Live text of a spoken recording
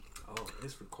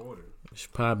It's recorded. It's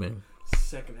popping.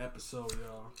 Second episode,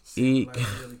 y'all. Savor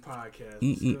podcast.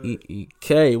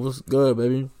 EK, what's good,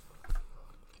 baby?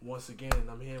 Once again,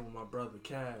 I'm here with my brother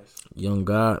Cass. Young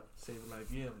God. Savor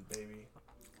Life Yearly, baby.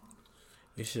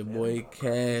 It's your boy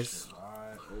Cass.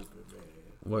 Wide open, man.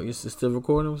 What? You still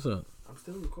recording? What's up? I'm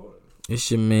still recording. It's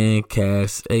your man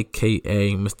Cass,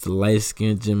 aka Mr. Light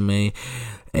Skin Jermaine,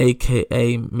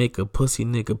 aka Make a Pussy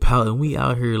Nigga Pout, and we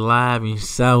out here live in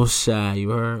Southside.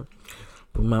 You heard?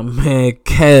 With my man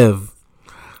Kev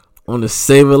on the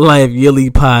Savor Life Yearly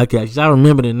podcast. Y'all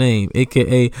remember the name,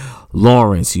 aka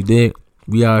Lawrence. You did?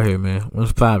 We out here, man.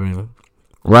 What's poppin'?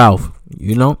 Ralph,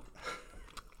 you know?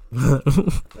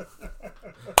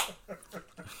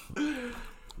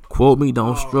 Quote me,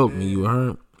 don't stroke me. You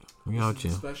heard? We out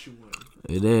here. Special one.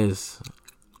 It is.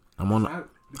 I'm on.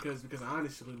 Because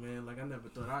honestly, man, like I never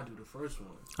thought I'd do the first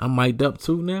one. I'm mic'd up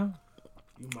too now.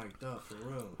 You mic'd up for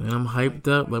real. And I'm hyped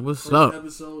up. Like what's the up?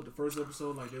 The first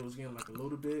episode, like they was getting like a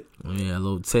little bit. Yeah, a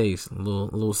little taste, a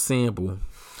little sample.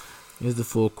 Here's the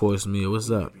full course meal.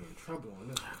 What's up? Be in trouble on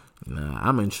this one. Nah,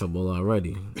 I'm in trouble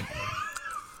already.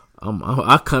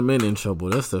 I come in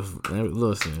trouble. That's the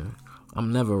listen.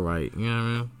 I'm never right. You know what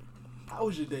I mean? How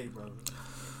was your day, brother?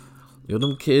 Yo,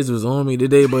 them kids was on me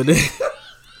today, but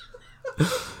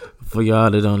for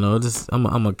y'all that don't know,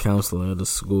 I'm a counselor at the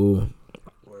school.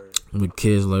 Word. With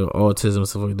kids like autism and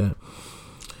stuff like that.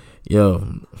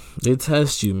 Yo, they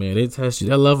test you, man. They test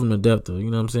you. I love them to death, though. You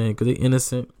know what I'm saying? Because they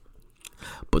innocent.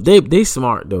 But they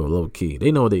smart, though, low key.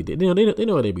 They know what they did. They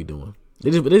know what they be doing.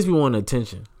 They just be wanting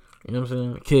attention. You know what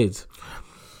I'm saying? Kids.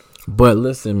 But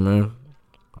listen, man.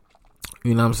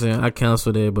 You know what I'm saying? I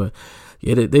counsel there, but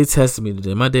yeah, they tested me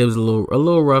today. My day was a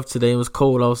little rough today. It was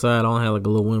cold outside. I don't have like a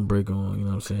little windbreaker on. You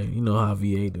know what I'm saying? You know how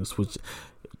VA do switch.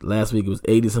 Last week it was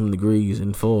 80-something degrees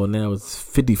in fall. Now it's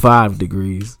 55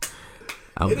 degrees.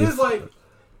 It is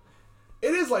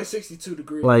like 62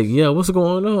 degrees. Like, yeah, what's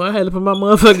going on? I had to put my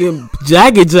motherfucking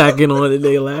jacket on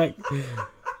today. Like,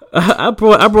 I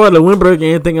brought a windbreaker and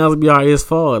didn't think I was gonna be alright. It's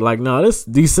fall. Like, no, this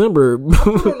December. I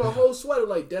put on a whole sweater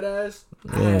like dead ass.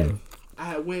 Yeah. I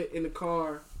had went in the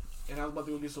car and I was about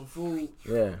to go get some food.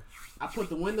 Yeah. I put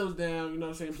the windows down, you know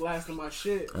what I'm saying, blasting my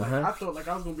shit. Like, I thought like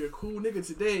I was gonna be a cool nigga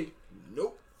today.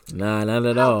 Nope. Nah, not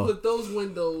at all. I put those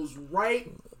windows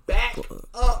right back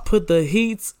up. Put the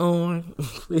heats on.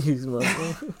 Please,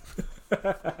 motherfucker.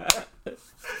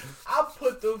 I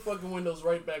put them fucking windows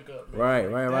right back up.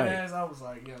 Man. Right. Ass, I was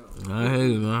like, yo. I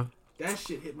hate it, man. That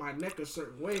shit hit my neck a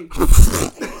certain way.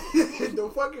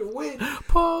 The fucking wind.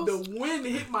 Pause. The wind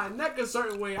hit my neck a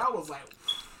certain way. I was like,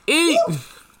 eat.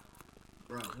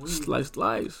 Bro, Slice.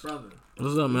 Brother.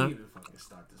 What's up, man? We need to fucking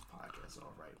start this podcast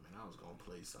all right, man. I was gonna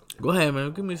play something. Go ahead,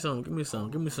 man. Give me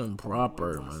something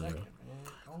proper, man.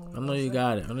 I know you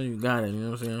got it. You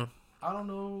know what I'm saying? I don't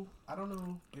know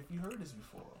if you heard this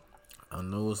before. I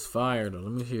know it's fire though.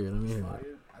 Let me hear it.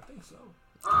 Fire? I think so.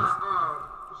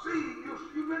 See,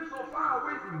 you've been so far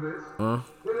away from this. Huh?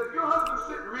 But if your husband's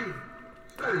sitting reading,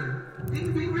 studying, he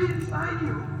can be reading beside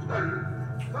you, studying,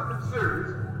 something serious,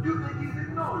 you think he's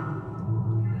ignoring you.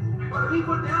 But if he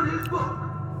put down his book,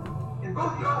 and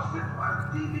both y'all sit and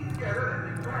watch TV together, that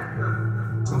makes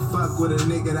that Some fuck with a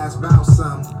nigga that's bout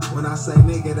something. When I say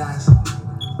nigga, that's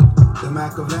the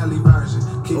Machiavelli version.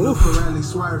 Keep the Pirelli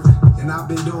swerving. And I've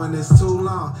been doing this too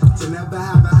long to never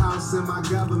have a house in my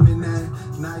government name.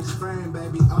 Nice frame,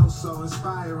 baby, oh so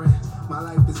inspiring. My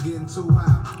life is getting too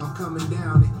high. I'm coming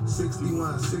down at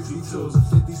 61, 62,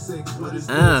 56. What is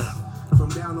this? From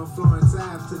down on Florence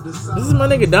Ave to the sun. This is my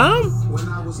nigga Dom?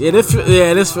 Yeah,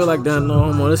 this feel like Dom. No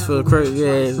homo. This feel crazy.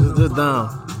 Yeah, this Dom.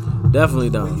 Definitely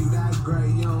Dom. When you that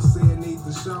great, you don't see a need to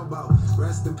showboat.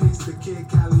 Rest in peace to Kid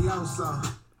Calioso.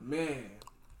 Man.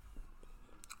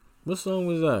 What song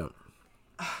was that?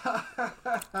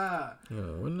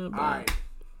 Yo, wasn't that bad? Alright.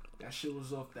 That shit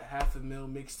was off the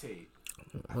 $500,000 mixtape.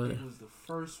 I think it was the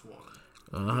first one.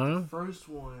 The first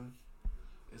one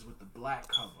is with the black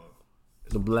cover.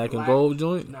 The black and gold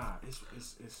joint? Nah,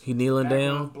 it's he kneeling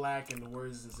down? Black and the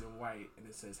words is in white and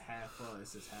it says half and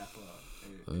the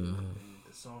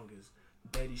song is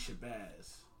Betty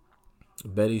Shabazz.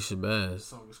 Betty Shabazz. The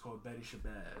song is called Betty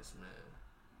Shabazz, man.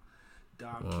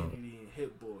 Dom Kennedy and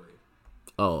Hit Boy.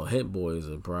 Oh, Hit Boy is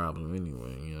a problem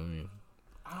anyway, you know what I mean?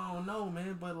 I don't know,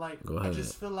 man, but like I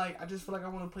just feel like I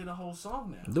want to play the whole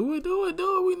song now. Do it.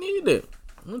 We need it.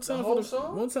 One time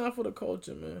for the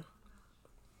culture, man.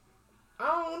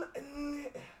 All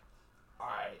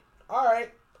right.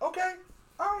 Okay.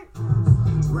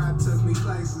 Rap took me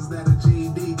places that a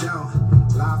GED don't.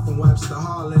 Live from Webster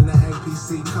Hall in the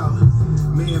APC code.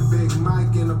 Me and Big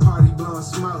Mike in the party blowing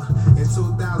smoke. In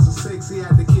 2006, he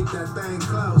had to keep that everything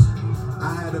close.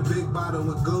 I had a big bottle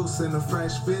with Goose and a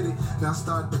fresh fitted. Now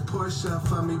start the Porsche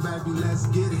for me, baby, let's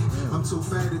get it. I'm too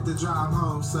faded to drive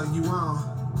home, so you on.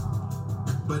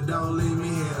 But don't leave me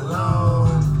here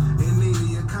alone. In need of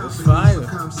your company, so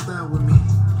come stunt with me.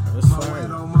 My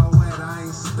wet on my wet, I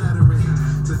ain't stuttering.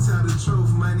 To tell the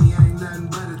truth, money ain't nothing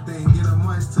but a thing. Get her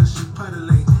moist till she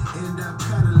puddling. End up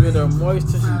cuddling. Get her moist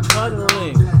till she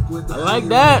puddling. I like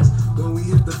that. When we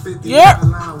hit the 50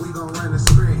 line, we gon' run a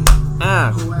screen.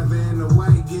 Whoever in the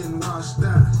way getting washed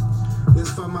up. This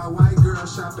for my white girl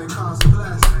shopping cost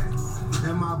plus.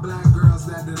 And my black girls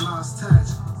that done lost touch.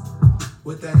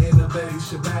 With that innovative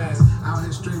shabazz. Out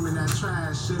here streaming that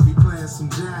trash. Should be playing some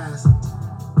jazz.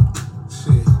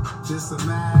 Shit, just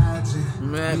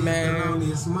imagine. Man.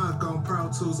 Thelonious Monk on Pro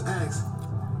Tools X.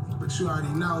 But you already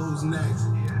know who's next.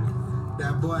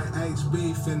 That boy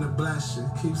HB finna bless you.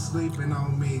 Keep sleeping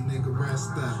on me, nigga, rest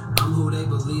up. I'm who they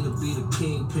believe to be the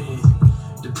kingpin.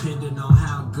 Depending on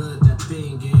how good that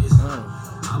thing is.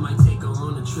 I might take her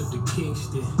on a trip to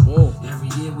Kingston. Every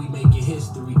year we making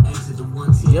history. Exit the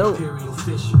 1T Imperial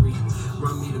Fishery.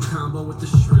 Run me the combo with the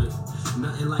shrimp.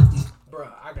 Nothing like these. Bruh,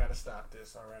 I gotta stop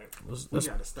this, alright? We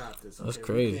gotta stop this. Okay? That's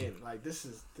crazy. Like, this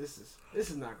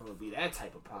is not gonna be that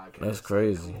type of podcast. That's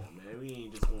crazy. Come on, man. We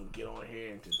ain't just gonna get on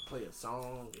here and just play a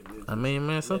song. And I mean,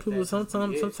 man,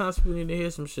 sometimes people need to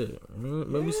hear some shit.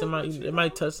 Maybe it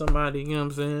might touch somebody, you know what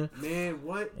I'm saying? Man,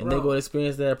 what? And they go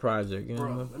experience that project, you know?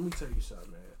 Bro, let me tell you something,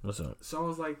 man. What's up?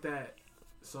 Songs like that,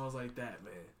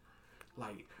 man.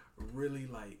 Like, really,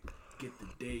 like, get the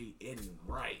day ending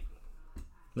right.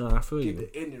 No, I feel you.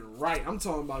 Get the ending right. I'm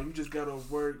talking about you just got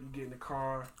off work, you get in the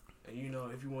car, and you know,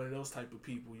 if you're one of those type of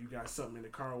people, you got something in the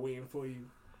car waiting for you.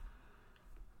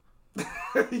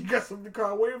 You got something in the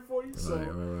car waiting for you. So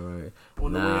right.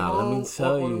 On the way home, let me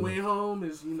tell you. On the way home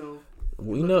is you know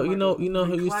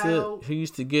who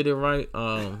used to get it right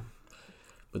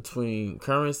between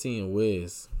Currency and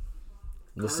Wiz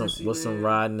with some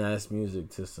riding ass music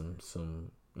to some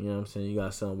you know what I'm saying, you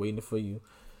got something waiting for you.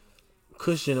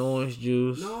 Cushion orange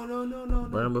juice. No.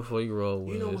 Burn before you roll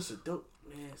with. You know what's a dope,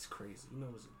 man? It's crazy. You know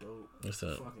what's a dope? What's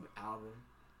that? Fucking album.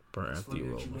 Burn after you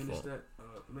roll before.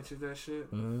 Mentioned that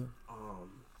shit. Mm-hmm.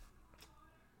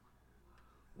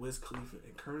 Wiz Khalifa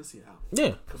and Currency album.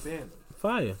 Yeah. Cabana.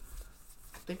 Fire.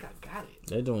 I think I got it.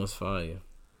 That doing's fire.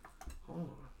 Hold on.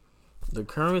 The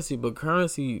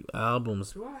Currency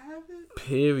albums. Do I have it?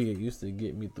 Period. Used to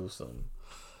get me through some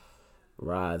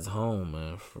rides home,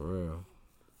 man. For real.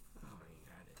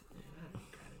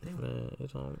 Man,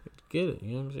 it don't get it.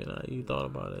 You know what I'm saying? You thought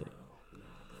about it.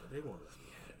 They won't let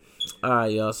me have it.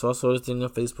 Alright, y'all. So I saw this thing on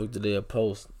Facebook today, a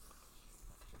post.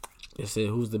 It said,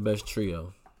 who's the best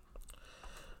trio?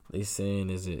 They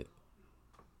saying, is it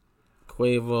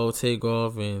Quavo,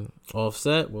 Takeoff, and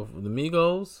Offset with the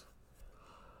Migos?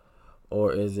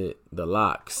 Or is it the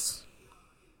Locks?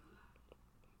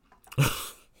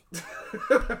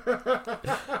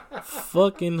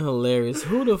 Fucking hilarious.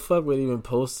 Who the fuck would even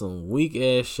post some weak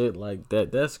ass shit like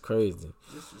that? That's crazy.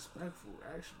 Disrespectful,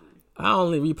 actually. I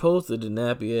only reposted the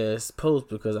nappy ass post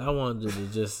because I wanted to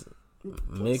just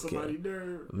make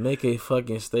a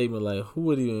fucking statement like, who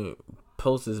would even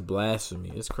post this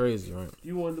blasphemy? It's crazy, right?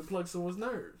 You wanted to plug someone's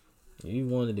nerve. You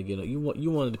wanted to get you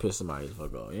wanted to piss somebody the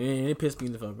fuck off. And it pissed me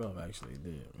the fuck off. Actually, it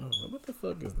did. I was like, what the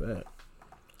fuck is that?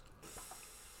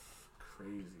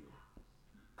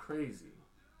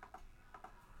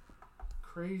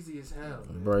 Crazy as hell,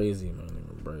 man. Brazy, man.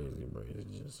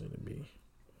 Brazy. Just to be.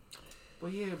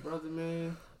 But yeah, brother,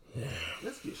 man. Yeah.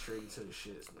 Let's get straight into the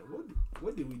shits, man.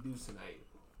 What did we do tonight?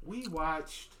 We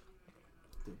watched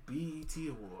the BET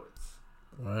Awards.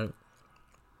 Right.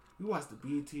 We watched the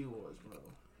BET Awards, bro.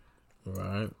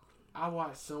 Right. I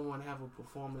watched someone have a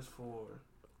performance for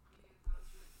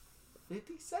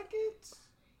 50 seconds?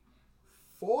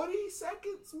 40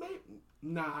 seconds, maybe?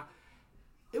 Nah.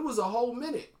 It was a whole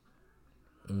minute.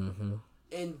 Mm-hmm.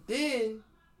 And then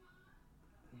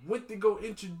went to go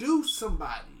introduce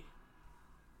somebody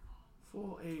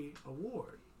for a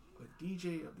award. A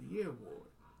DJ of the Year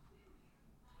award.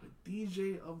 A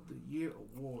DJ of the Year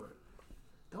award.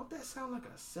 Don't that sound like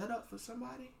a setup for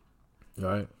somebody?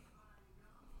 Right.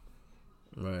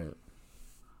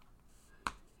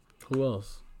 Who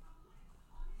else?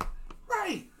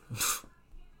 Right.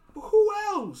 Who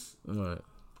else? Right.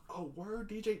 Oh, word,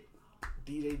 DJ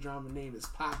Drama name is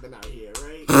popping out here,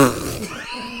 right?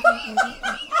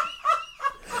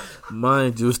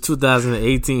 Mind you, it's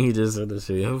 2018. He just said this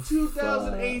shit.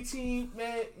 2018,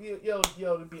 man. Yo.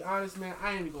 To be honest, man,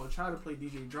 I ain't even gonna try to play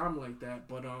DJ Drama like that,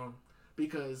 but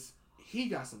because he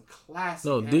got some classic.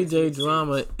 No, DJ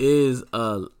Drama is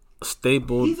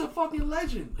staple. He's a fucking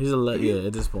legend. He's a legend. Yeah,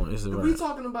 at this point, it's if right. we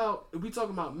talking about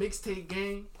mixtape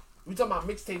game, we talking about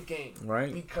mixtape game,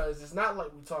 right? Because it's not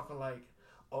like we talking like,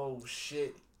 oh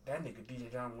shit, that nigga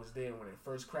DJ John was there when it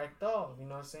first cracked off. You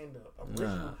know what I'm saying? The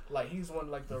original, like he's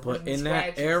one like the original. But in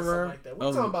that era like that. We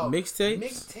talking about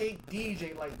mixtape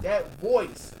DJ, like that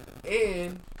voice,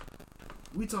 and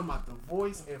we talking about the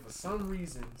voice, and for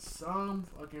some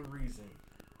fucking reason,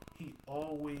 he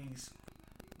always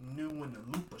knew when to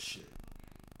loop a shit.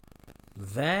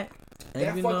 That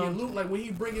fucking loop, like when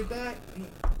he bring it back, he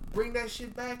bring that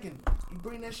shit back, and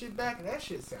that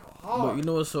shit sound hard. But you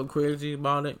know what's so crazy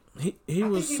about it? He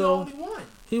was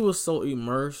so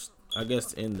immersed, I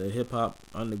guess, in the hip hop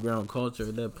underground culture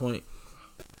at that point.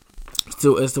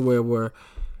 Still, it's the where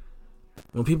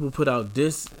when people put out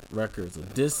diss records or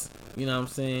diss, you know what I'm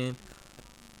saying,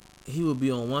 he would be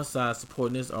on one side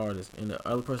supporting this artist, and the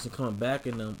other person coming back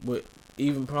in them with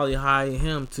even probably hire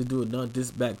him to do another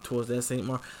diss back towards that same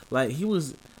mark. Like he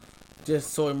was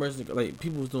just so immersed. Like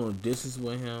people was doing disses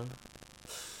with him,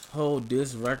 whole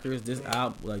diss records, this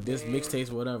album, like this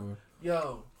mixtapes, whatever.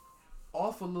 Yo,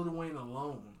 off of Lil Wayne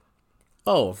alone.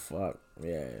 Oh fuck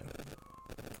yeah.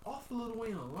 Off of Lil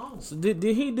Wayne alone. So did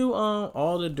he do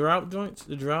all the drought joints,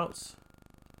 the droughts?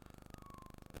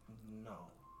 No.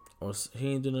 Or he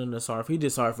ain't doing the Sorry. He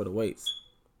did Sorry for the Waits.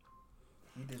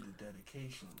 He did the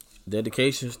dedications.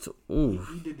 Dedications to He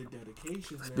did the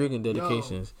dedications. Man. Speaking of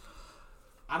dedications,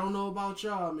 yo, I don't know about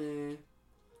y'all, man,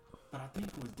 but I think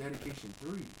it was Dedication 3.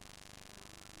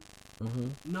 Mm-hmm.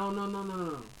 No.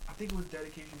 I think it was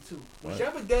Dedication 2.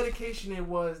 Whichever dedication it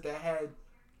was that had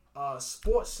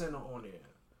Sports Center on there.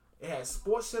 It had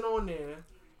Sports Center on there.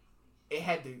 It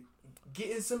had to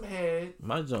get in some head.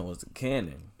 My joint was the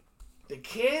Cannon. The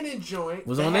Cannon joint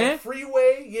was on there.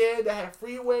 Freeway, yeah, that had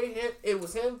Freeway. It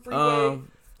was him. Freeway.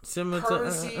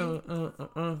 Currency.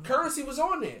 Currency was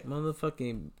on there.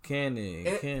 Motherfucking Cannon.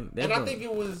 And I think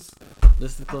it was.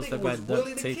 This is close. I got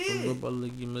duct tape from Rubber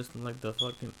League. You missing like the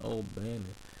fucking old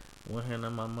bandit. One hand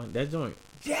on my money. That joint.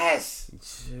 Yes.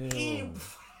 Chill.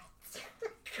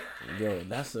 Yo,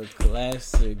 that's a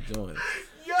classic joint.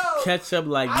 Yo, ketchup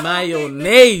like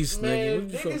mayonnaise, nigga.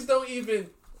 Niggas don't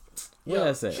even. Yo,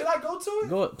 that's at? Should I go to it?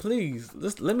 Go, please.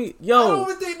 Let me. Yo, I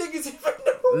don't think niggas even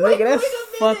know. Nigga, that's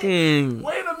fucking.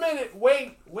 Wait a minute.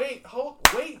 Wait. Hold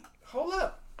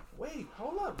up. Wait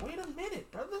a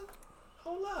minute, brother.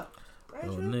 Hold up. Oh,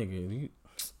 nigga, you.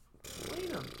 Wait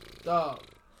a minute, dog.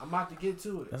 I'm about to get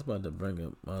to it. That's about to bring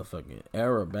a motherfucking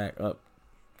error back up.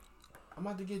 I'm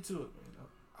about to get to it, man.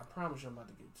 I promise you I'm about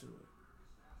to get to it.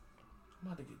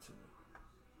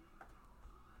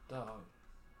 Dog.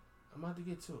 I'm about to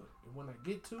get to it. And when I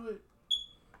get to it,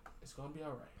 it's gonna be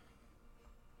alright.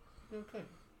 Be okay.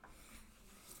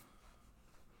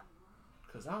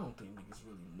 Cause I don't think niggas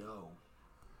really know.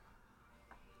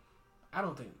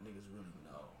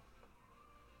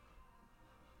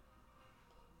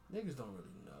 Niggas don't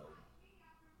really know.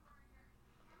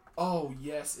 Oh,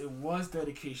 yes, it was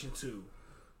Dedication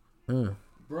 2.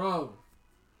 Bro.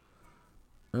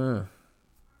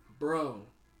 Bro.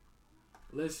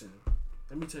 Listen,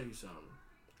 let me tell you something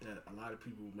that a lot of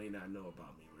people may not know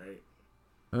about me, right?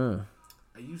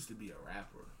 I used to be a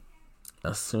rapper.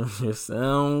 I seen your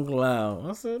SoundCloud.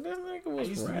 I said, this nigga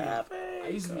was rapping. I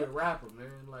used to be a rapper,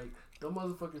 man. Like, the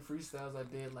motherfucking freestyles I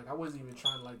did, like, I wasn't even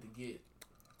trying, like, to get,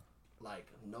 like,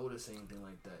 notice anything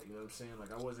like that. You know what I'm saying?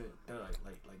 Like, I wasn't,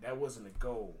 like that wasn't a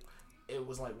goal. It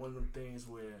was, like, one of them things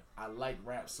where I like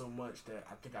rap so much that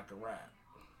I think I could rap.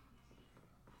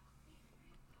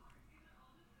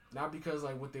 Not because,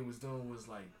 like, what they was doing was,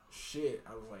 like, shit.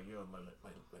 I was like, yo,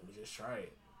 let me just try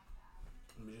it.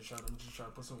 Let me just try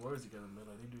to put some words together, man.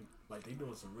 They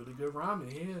doing some really good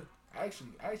rhyming here. I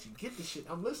actually get the shit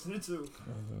I'm listening to.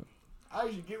 Mm-hmm. I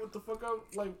actually get what the fuck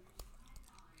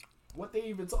what they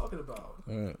even talking about.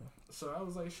 Right. So I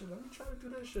was like, shit, let me try to do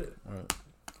that shit. Right.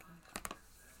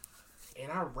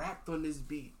 And I rapped on this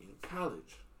beat in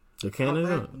college. The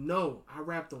Canada? No, I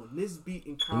rapped on this beat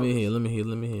in college. Let me hear.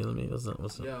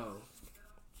 What's up? Yo.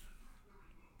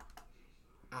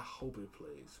 I hope it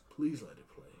plays. Please let it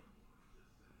play.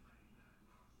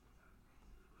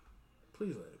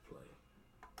 Please let it play.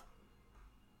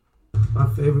 My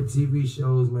favorite TV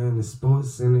shows, man, the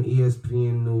Sports Center,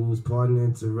 ESPN News, Pardon the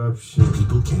Interruption.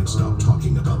 People can't stop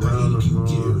talking about the hate you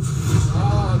give.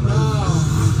 Oh,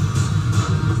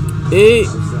 no. Hey.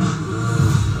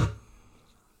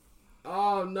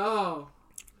 Oh, no.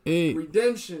 Hey.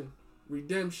 Redemption.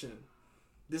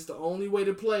 This the only way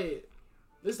to play it.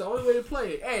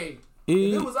 Hey,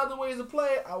 if there was other ways to play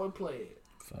it, I would play it.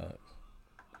 Facts.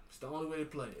 It's the only way to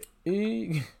play it.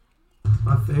 Hey.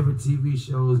 My favorite TV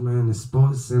shows, man, the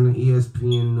Sports Center,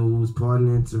 ESPN News,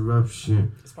 Pardon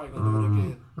Interruption, It's probably gonna do it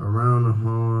again. Around the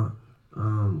Horn,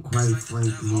 quite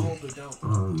frankly, I hope it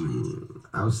don't.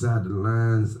 Outside the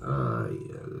Lines,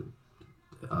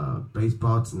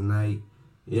 Baseball Tonight.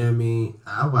 Yeah, I mean,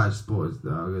 I watch sports,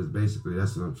 dog. Basically,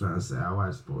 that's what I'm trying to say. I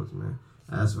watch sports, man.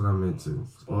 That's what I'm into.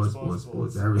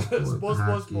 Sports. Every sport.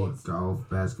 Hockey, golf,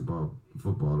 basketball,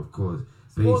 football, of course.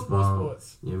 Baseball.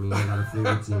 You know what I mean? I got a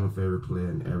favorite team, a favorite player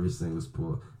in every single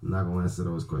sport. I'm not going to answer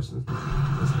those questions. Let's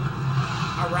go.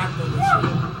 I rapped on this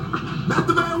shit. Not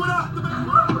the man, what up? The man,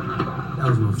 what up? That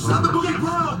was my Shot the phone. boogie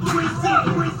bro.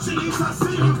 Green cheese, I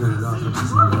see Don't you. cut it off. I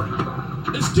just hung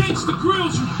up. Exchange the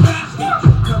grills, you bastard!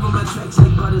 Cover my tracks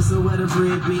like butter, so where the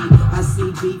bread be. I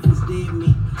see beef is dead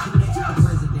meat. Who the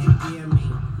president? Hear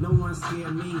me. No one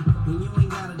scare me. And you ain't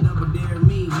gotta double dare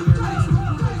me. Hear me.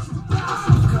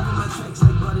 Cover my tracks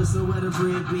like butter, so where the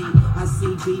bread be. I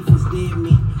see beef is dead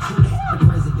meat. Who the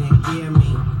president? Hear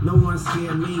me. No one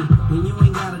scare me. And you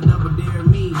ain't gotta double dare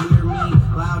me. Hear me.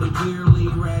 Loud and clearly,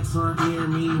 rats aren't near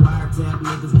me. Wiretap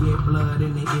niggas get blood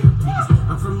in the earpiece.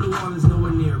 I'm from New Orleans,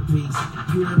 nowhere near peace.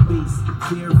 Pure beast,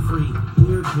 fear free,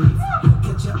 hear grief.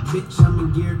 Catch up, bitch, I'm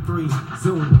in gear 3.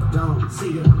 Zoom, don't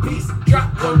see a piece.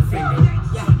 Drop one finger.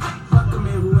 Yeah, fuck them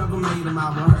and whoever made them. I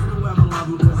will hurt whoever love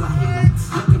them cause I hate them.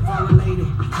 Looking for a lady,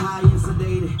 high and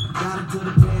sedated. Got her to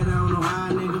the pad, I don't know how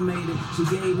a nigga made it. She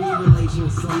gave me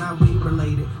relations, so now we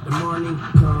related. The morning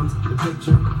comes, the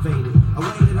picture faded. I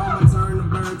waited on my turn to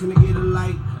burn, can I get a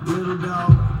light? Little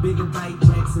dog, bigger bite,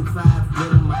 Jackson 5,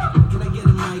 little Mike. Can I get a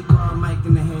mic or a mic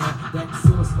in the hair? That's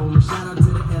source on me, shout out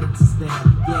to the editor staff.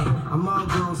 Yeah, I'm all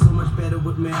grown, so much better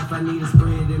with math. I need a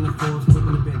spread in the Forbes, taking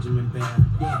a Benjamin bath.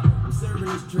 Yeah, I'm serving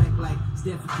this track like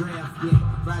Steph Graff. Yeah,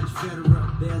 Roger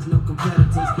Federer, there's no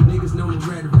competitors. Niggas know my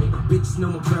rhetoric, bitches know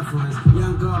my preference.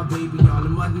 Young God, baby, all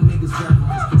them other niggas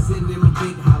veterans. Sitting in my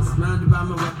big house, surrounded by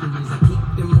my weaponry. I keep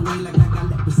them away like I got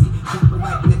leprosy. Chopper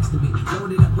right next to me,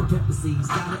 loaded up with pepper seeds.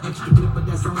 Got an extra clip, but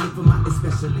that's only for my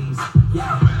specialties.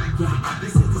 Yeah,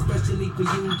 this is especially for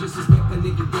you. Disrespect a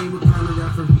nigga game, what kind of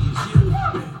referee is you?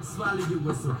 Swallow your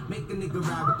whistle, make a nigga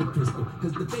ride with the pistol.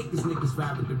 Cause the fakest niggas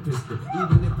ride with the pistol.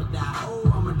 Even if I die,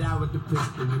 oh, I'ma die with the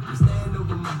pistol. If you stand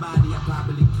over my body, I'll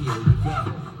probably kill you.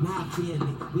 Yeah, now I feel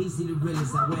it. We see the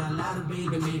realest. I wear a lot of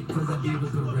baby meat cause I be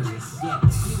with gorillas. Yeah,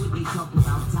 see what they talk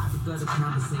about, topic of the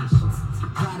conversation.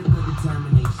 Product of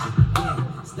determination.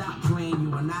 Yeah, stop playing,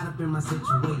 you are not up in my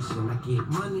situation. I get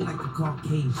money like a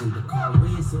Caucasian. The call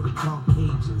red, so the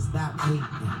Caucasian. Stop hating.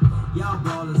 Y'all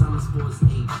ballers, I'm a sports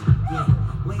agent. Yeah,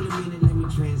 wait a minute, let me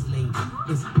translate it.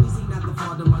 It's easy not to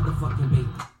fall the motherfucking bait.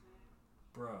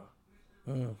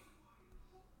 Bruh.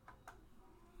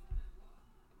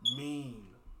 Mean.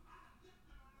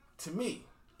 To me,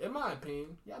 in my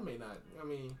opinion, y'all may not, I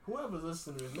mean, whoever's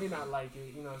listening to this may not like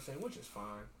it, you know what I'm saying, which is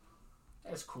fine.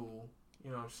 That's cool,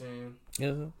 you know what I'm saying?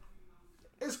 Is it?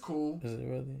 It's cool. Is it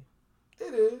really?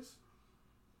 It is.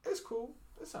 It's cool.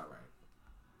 It's alright.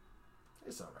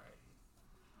 It's alright.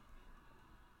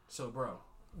 So, bro.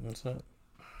 What's up?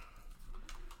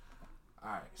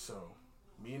 Alright, so,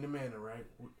 me and Amanda, right?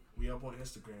 We up on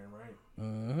Instagram, right?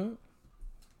 Mm-hmm.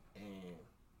 And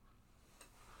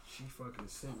she fucking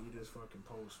sent me this fucking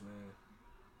post, man.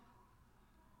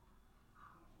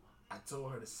 I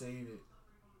told her to save it.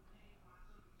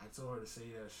 I told her to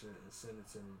save that shit and send it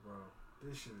to me, bro.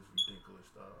 This shit is ridiculous,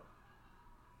 dog.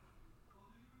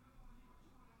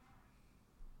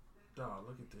 Dog,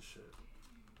 look at this shit.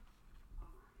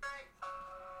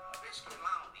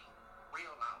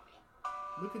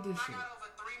 Look at this shit.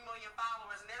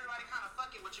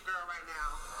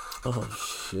 Oh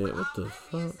shit! What the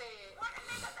fuck?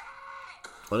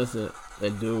 What is it?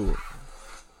 That dude.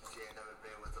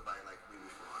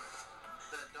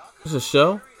 It's a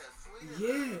show?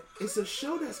 Yeah, it's a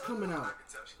show that's coming out.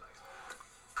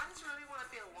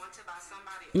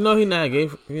 You know he not gay.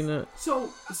 You know. So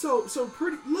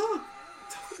pretty. Look,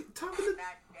 talking to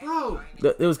bro.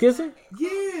 It was kissing.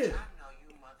 Yeah.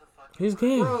 He's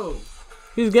gay. Bro.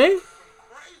 He's gay.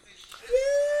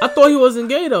 I thought he wasn't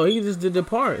gay though. He just did the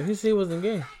part. He said he wasn't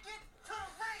gay.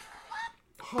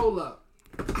 Hold up.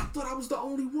 I thought I was the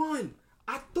only one.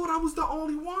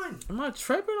 Am I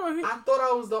tripping or he? I thought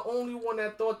I was the only one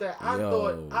that thought that.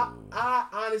 I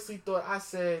honestly thought, I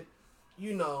said,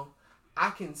 you know,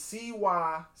 I can see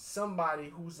why somebody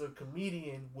who's a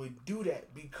comedian would do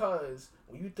that, because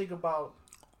when you think about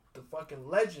the fucking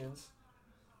legends,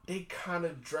 they kind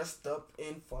of dressed up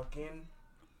in fucking,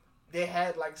 they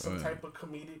had like some type of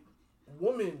comedic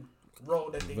woman role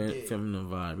that they did. Feminine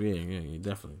vibe, yeah,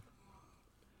 definitely.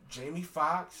 Jamie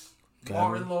Foxx,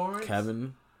 Martin Lawrence.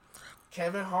 Kevin.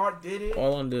 Kevin Hart did it.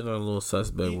 All of them did a little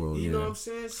suspect role. You know what I'm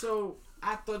saying? So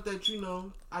I thought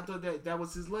that that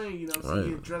was his lane. You know what I'm saying?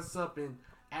 He'd dress up and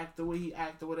act the way he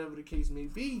act or whatever the case may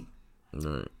be.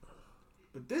 Right.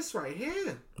 But this right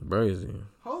here, crazy.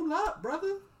 Hold up,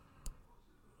 brother.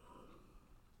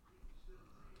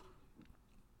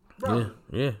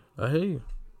 Yeah, I hear you.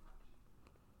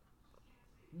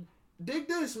 Dig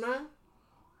this, man.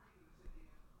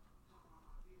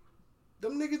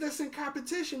 Them niggas that's in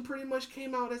competition pretty much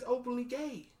came out as openly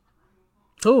gay.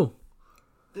 Who?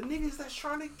 The niggas that's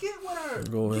trying to get with her.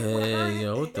 Go ahead,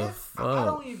 yo. What the fuck? I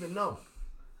don't even know.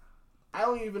 I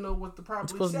don't even know what the properly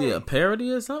It's supposed to be a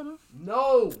parody or something?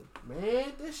 No,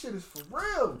 man. This shit is for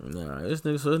real. Nah, this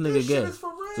nigga gay. Shit is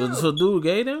for real. So dude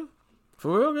gay then?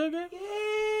 For real gay?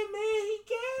 Yeah, man, he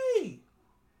gay.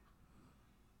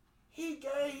 He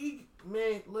gay.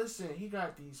 Man, listen, he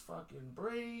got these fucking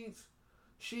braids.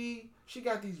 She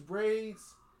got these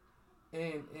braids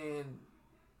and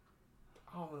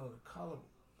I don't know the color.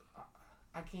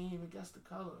 I can't even guess the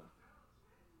color.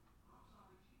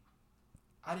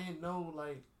 I didn't know,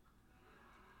 like,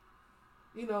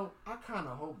 you know, I kind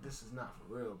of hope this is not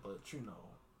for real, but you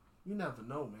know, you never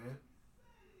know, man.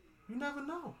 You never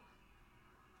know.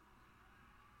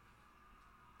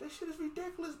 This shit is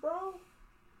ridiculous, bro.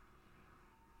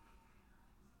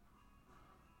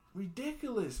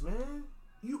 Ridiculous, man.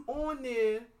 You on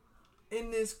there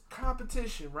in this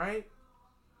competition, right?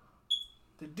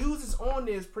 The dudes that's on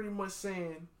there is pretty much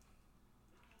saying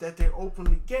that they're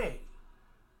openly gay.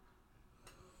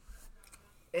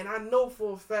 And I know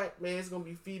for a fact, man, it's gonna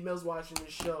be females watching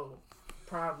this show.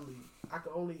 Probably, I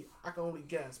can only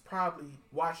guess. Probably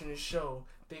watching this show,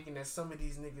 thinking that some of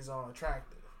these niggas are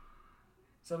attractive.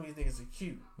 Some of these niggas are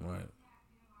cute. Right.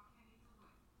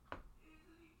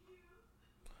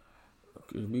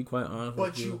 To be quite honest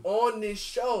but with you on this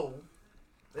show,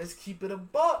 let's keep it a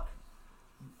buck.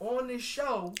 On this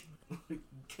show,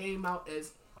 came out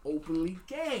as openly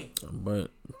gay.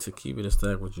 But to keep it a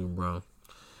stack with you, bro,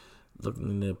 looking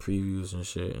in their previews and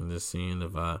shit and just seeing the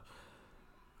vibe,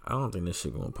 I don't think this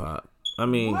shit gonna pop. I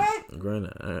mean,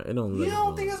 granted, it don't look. You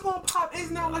don't think it's gonna pop?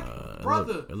 It's not like,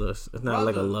 brother. It's not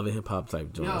like a Love and Hip Hop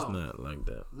type joint. It's not like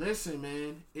that. Listen,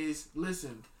 man.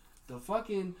 The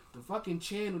fucking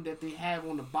channel that they have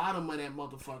on the bottom of that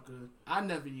motherfucker, I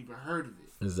never even heard of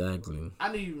it. Exactly. I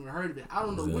never even heard of it. I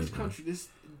don't know which country this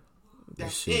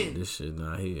shit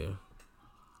not here.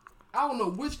 I don't know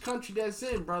which country that's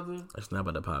in, brother. It's not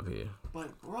about to pop here.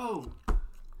 But bro,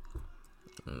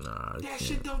 nah, that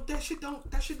shit don't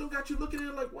got you looking at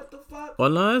it like, what the fuck?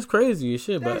 Well, no, it's crazy as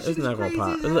shit, but it's not gonna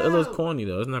pop. It looks corny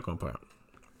though. It's not gonna pop.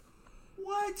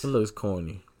 What? It looks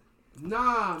corny.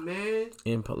 Nah, man.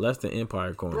 Less than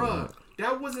Empire corny. Bruh, man.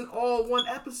 that wasn't all one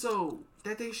episode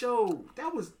that they showed.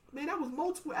 That was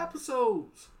multiple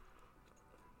episodes.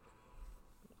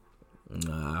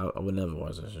 Nah, I would never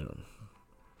watch that shit.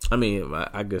 I mean,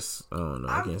 I guess, I don't know.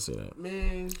 I can't say that.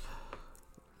 Man.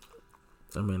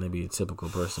 I may not be a typical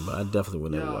person, but I definitely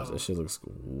would never watch that. Shit looks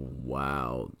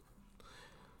wild.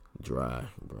 Dry,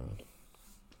 bro.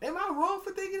 Am I wrong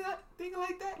for thinking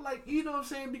like that? Like, you know what I'm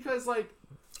saying? Because, like...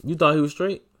 You thought he was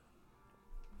straight?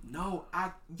 No,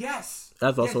 yes.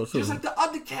 That's also true. Just like the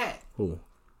other cat. Who?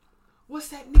 What's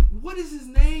that? What is his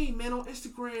name, man, on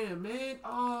Instagram, man?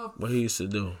 What he used to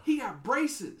do? He got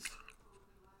braces.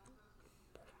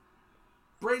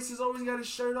 Braces always got his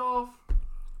shirt off.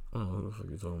 I don't know who the fuck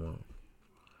you talking about.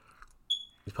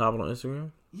 He's popping on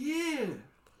Instagram? Yeah.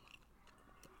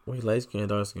 What, he light skin,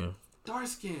 dark skin? Dark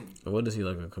skin. And what is he,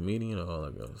 like a comedian or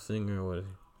like a singer? Or what is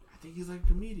he? I think he's like a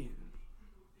comedian.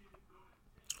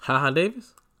 Ha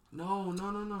Davis? No.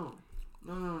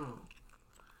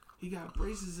 He got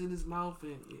braces in his mouth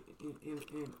and I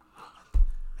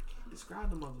can't describe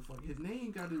the motherfucker. His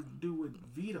name got to do with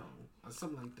Vito or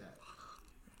something like that.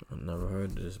 I've never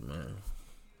heard this, man.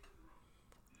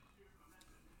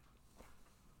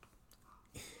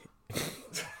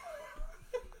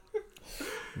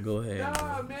 Go ahead.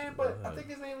 Nah, man, but I think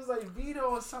his name was like Vito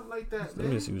or something like that, man.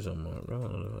 Let me see what's on my. I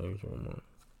don't know what you're talking about.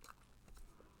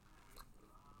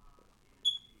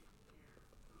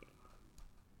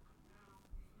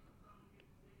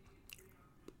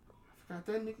 I forgot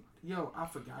that nigga. Yo, I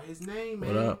forgot his name,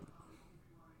 man. What up?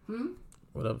 Hmm?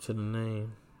 What up to the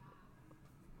name?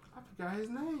 I forgot his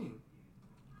name.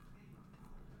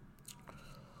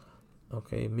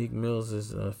 Okay, Meek Mills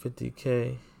is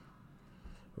 $50K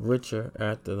richer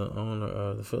after the owner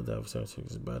of the Philadelphia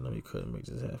 76ers bought him. He couldn't make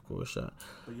this half-court shot.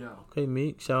 But yo. Okay,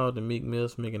 Meek. Shout out to Meek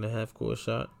Mills for making a half-court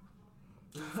shot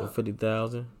for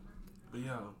 $50,000. But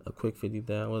yo. A quick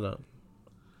 $50,000. What up?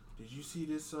 Did you see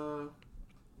this?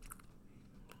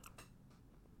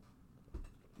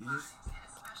 You just,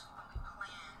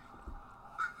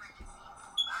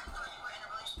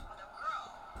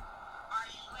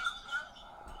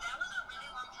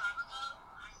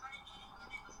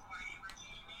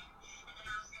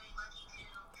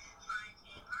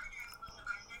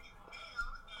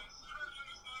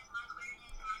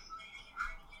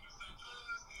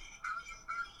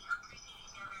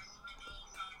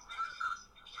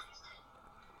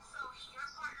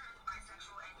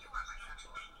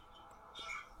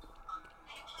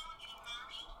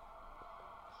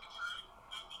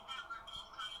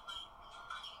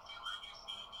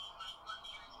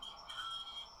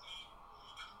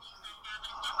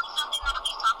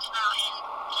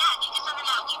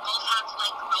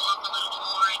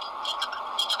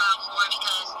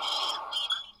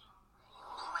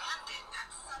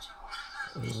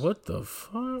 What the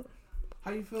fuck?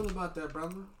 how you feel about that,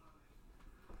 brother?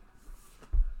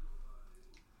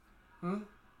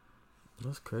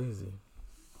 That's crazy.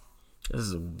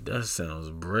 That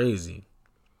sounds brazy.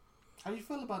 How you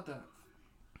feel about that?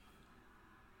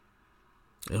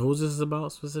 And who's this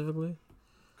about specifically?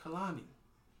 Kalani.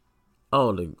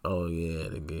 Oh yeah,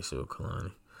 the gay shit with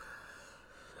Kalani.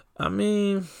 I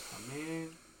mean, A man,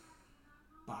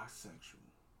 bisexual.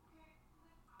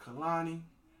 Kalani,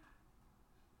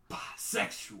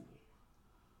 bisexual.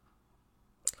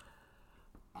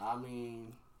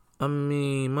 I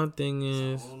mean, my thing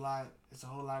is, it's a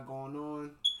whole lot going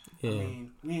on. yeah. I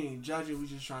mean, we ain't judging. We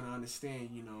just trying to understand,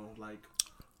 like,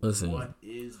 Listen, what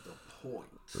is the point?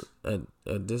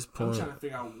 At this I'm point, trying to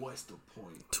figure out what's the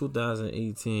point.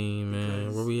 2018, man,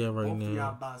 Because where we at right both of y'all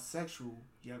now? bisexual,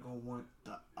 y'all gonna want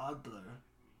the other,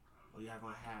 or y'all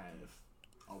gonna have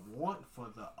a want for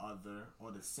the other,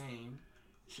 or the same,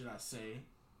 should I say,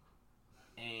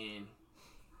 and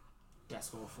that's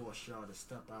gonna force y'all to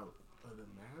step out of the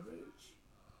marriage,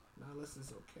 not unless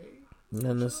it's okay.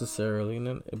 Not necessarily,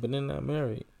 but they're not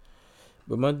married.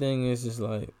 But my thing is just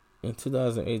like, in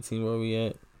 2018, where we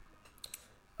at,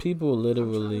 people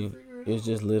literally is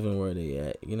just living where they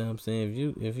at. You know what I'm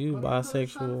saying? If you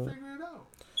bisexual,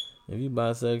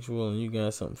 and you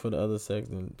got something for the other sex,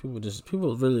 then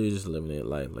people really just living their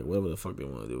life, like whatever the fuck they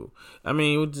want to do. I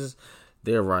mean,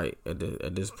 they're right at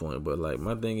this point. But like,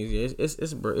 my thing is, yeah, it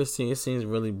seems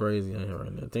really brazy out here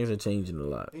right now. Things are changing a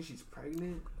lot. I think she's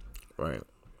pregnant. Right.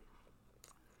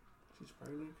 She's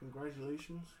pregnant.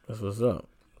 Congratulations. That's what's up.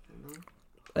 You know?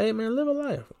 Hey man, live a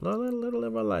life. Let her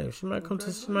live her life. She might come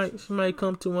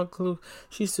to one conclusion.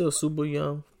 She's still super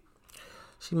young.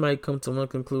 She might come to one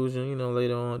conclusion,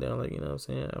 later on down, like, you know what I'm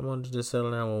saying? I wanted to just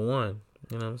settle down with one.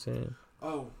 You know what I'm saying?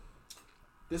 Oh,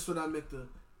 this what I meant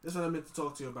to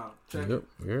talk to you about. Check Yep.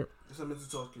 it. This what I meant to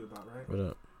talk to you about, right? What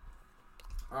up?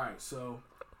 Alright, so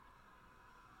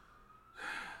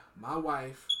my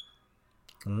wife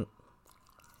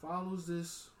follows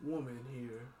this woman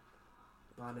here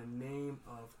by the name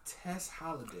of Tess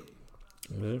Holiday.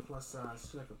 Plus size.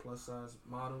 She's like a plus size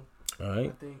model. Alright.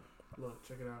 I think. Look,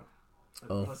 check it out.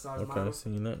 Like a plus size okay. model.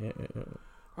 Seen that. Yeah.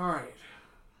 Alright.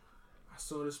 I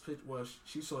saw this picture. Well,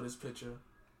 she saw this picture.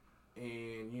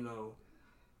 And,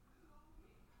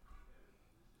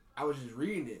 I was just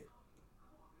reading it.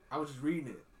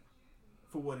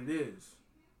 For what it is.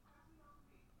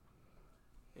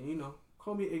 And,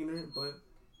 call me ignorant, but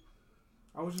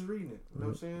I was just reading it. You know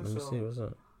what I'm saying? Let me see what's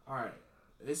up. Alright.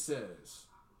 It says,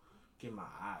 get my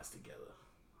eyes together.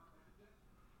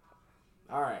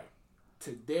 Alright.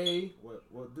 Today,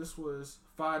 this was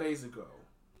 5 days ago.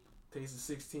 Today's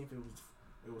the 16th.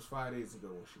 It was 5 days ago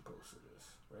when she posted this,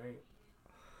 right?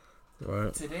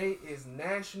 Right. Today is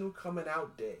National Coming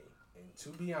Out Day. And to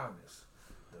be honest,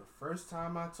 the first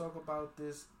time I talk about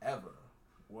this ever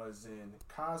was in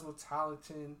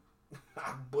Cosmopolitan.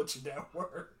 I butchered that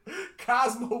word.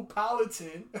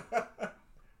 Cosmopolitan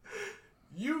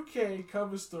UK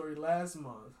cover story last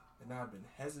month, and I've been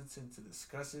hesitant to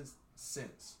discuss it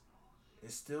since.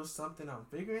 It's still something I'm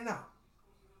figuring out,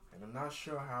 and I'm not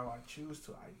sure how I choose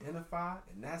to identify,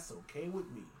 and that's okay with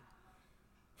me.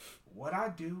 What I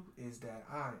do is that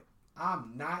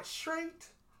I'm not straight,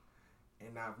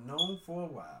 and I've known for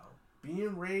a while.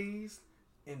 Being raised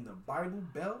in the Bible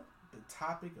Belt, the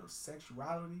topic of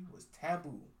sexuality was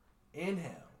taboo in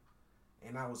hell,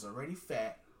 and I was already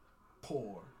fat,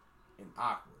 poor, and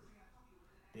awkward.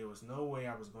 There was no way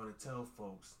I was going to tell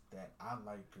folks that I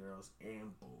like girls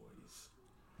and boys.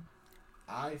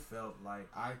 I felt like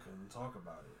I couldn't talk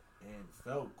about it and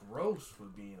felt gross for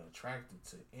being attracted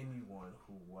to anyone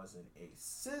who wasn't a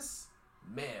cis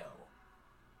male.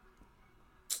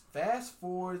 Fast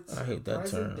forward to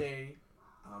present day,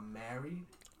 I'm married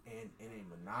and in a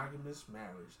monogamous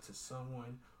marriage to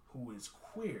someone who is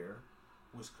queer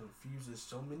which confuses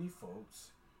so many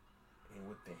folks, and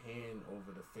with the hand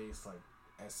over the face like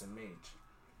SMH.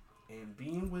 And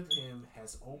being with him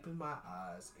has opened my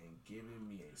eyes and given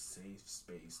me a safe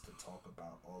space to talk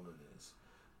about all of this.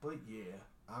 But yeah,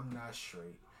 I'm not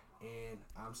straight, and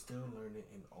I'm still learning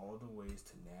in all the ways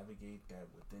to navigate that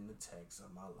within the text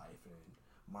of my life and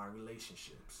my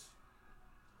relationships.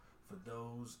 For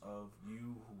those of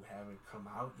you who haven't come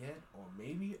out yet, or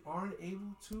maybe aren't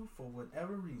able to for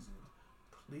whatever reason,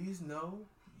 please know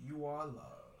you are loved.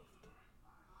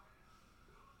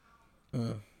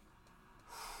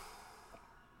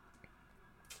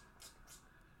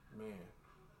 Man,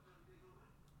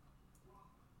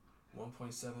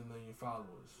 1.7 million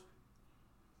followers.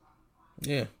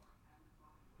 Yeah.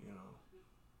 You know,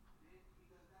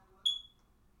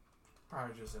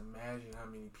 probably just imagine how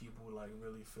many people like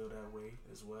really feel that way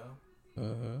as well.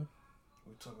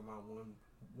 We're talking about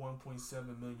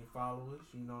 1.7 million followers.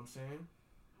 You know what I'm saying?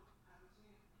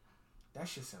 That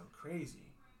shit sound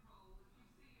crazy.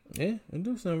 Yeah, it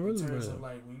do sound really in terms bad. of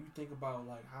like when you think about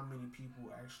like how many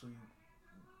people actually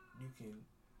you can,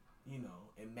 you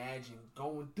know, imagine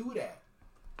going through that.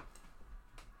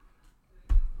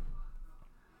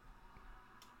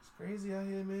 It's crazy out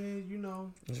here, man. You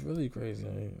know, It's really crazy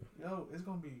out here. yo, it's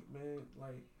gonna be, man.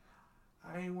 Like,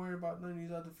 I ain't worried about none of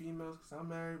these other females because I'm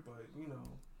married, but you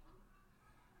know,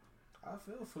 I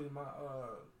feel for my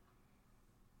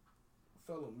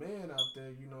fellow man out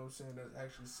there, you know what I'm saying, that's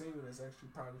actually single, that's actually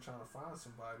probably trying to find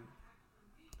somebody.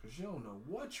 Because you don't know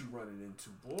what you running into,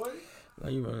 boy.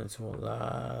 Like, you run into a lot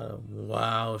of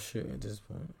wild shit at this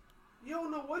point. You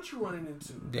don't know what you running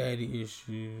into. Daddy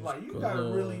issues. Like, you gotta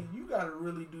really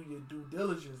do your due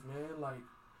diligence, man. Like,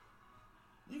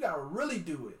 you gotta really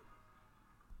do it.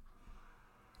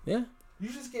 Yeah. You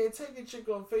just can't take a chick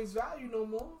on face value no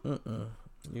more. At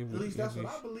least that's what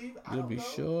I believe. I You'll don't be know.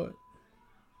 short.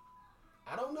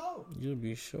 I don't know. You'll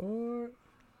be short.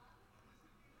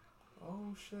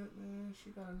 Oh shit, man. She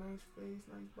got a nice face,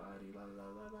 nice body, la la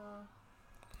la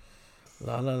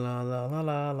La la. la la la la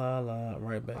la la la.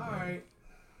 Right back. Alright.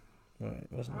 Right.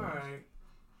 What's next?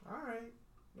 Alright.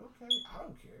 Okay. I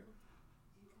don't care.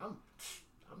 I'm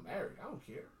married. I don't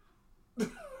care.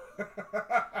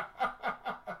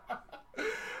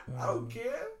 I don't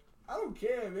care. I don't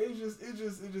care, man.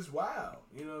 It's just wild.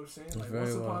 You know what I'm saying? Like,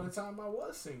 once upon a time I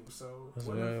was single. So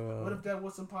what if that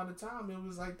once upon a time it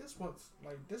was like this once,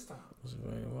 like this time? It's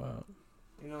very wild.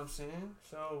 You know what I'm saying?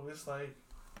 So it's like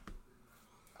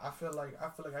I feel like I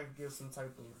could give some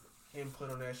type of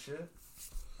input on that shit.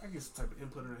 I get some type of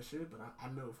input on that shit, but I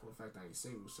know for a fact I ain't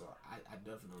single, so I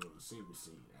definitely don't know the single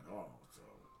scene at all. So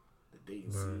the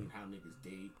dating scene, how niggas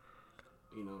date.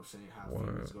 You know what I'm saying? How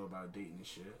females go about dating and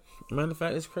shit. Matter of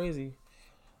fact, it's crazy.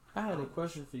 I had a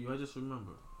question for you. I just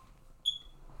remember.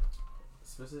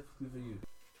 Specifically for you.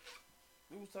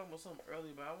 We was talking about something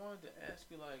earlier, but I wanted to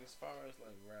ask you, like, as far as,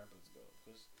 like, rappers go.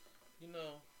 Because, you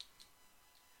know,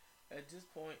 at this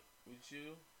point with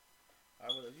you, I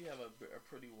realize you have a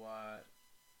pretty wide,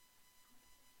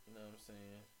 you know what I'm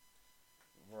saying,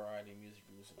 variety of music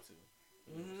you listen to.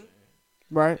 You know what I'm saying?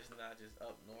 Right. It's not just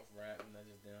up north rap, not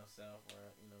just down south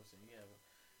rap. You know what I'm saying? You have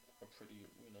a pretty,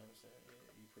 you know what I'm saying?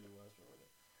 Yeah, you pretty well spread.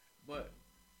 But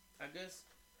I guess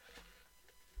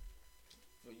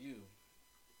for you,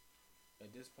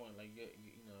 at this point, like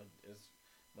you know, as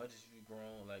much as you've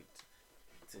grown like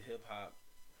to hip hop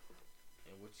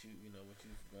and what you've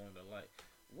grown to like,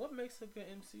 what makes a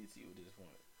good MC to you at this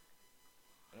point?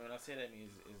 And when I say that,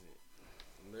 means is it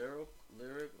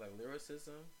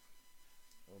lyricism?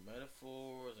 Or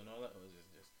metaphors and all that, or is it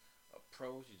just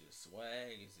approach? Is it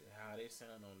swag? Is it how they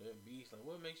sound on their beats? Like,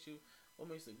 what makes a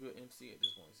good MC at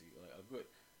this point? See, like a good,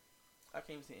 I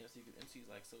can't even say MC because MC's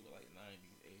like so like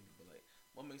 90s, 80s, but like,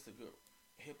 what makes a good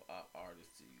hip hop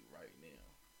artist to you right now?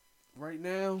 Right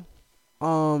now,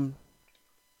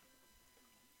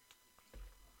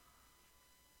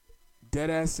 dead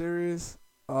ass serious.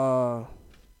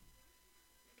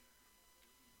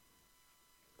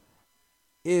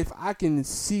 If I can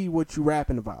see what you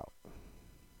rapping about,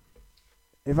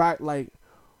 if I like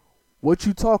what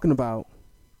you talking about,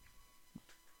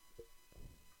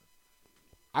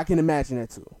 I can imagine that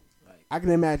too. I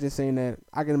can imagine saying that.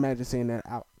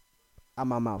 Out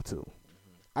my mouth too.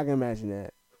 I can imagine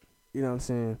that. You know what I'm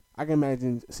saying? I can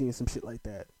imagine seeing some shit like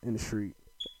that in the street.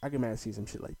 I can imagine seeing some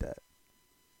shit like that.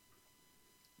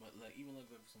 But like even like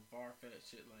some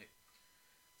far-fetched shit, like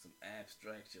some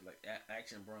abstract shit, like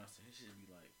Action Bronson, his shit be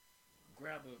like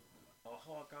grab a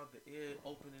hawk out the ear,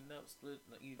 opening up, split.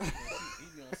 Like he be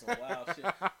on some wild shit,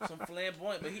 some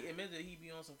flamboyant. But he admitted that he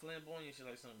be on some flamboyant shit,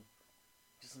 like some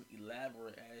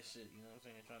elaborate ass shit. You know what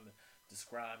I'm saying? Trying to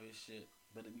describe his shit,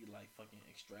 but it be like fucking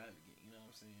extravagant. You know what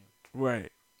I'm saying?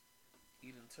 Right.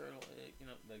 Eating turtle egg, you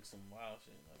know, like some wild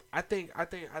shit. Like, I think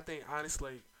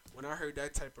honestly, when I heard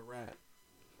that type of rap,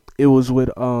 it was with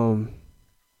Our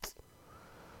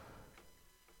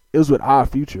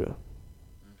Future.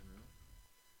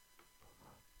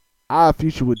 Our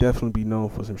Future would definitely be known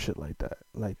for some shit like that,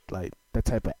 like that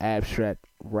type of abstract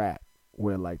rap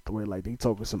where they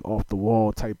talking some off the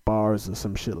wall type bars or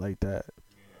some shit like that.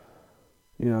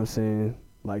 You know what I'm saying?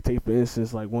 Like, take for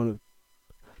instance, like one of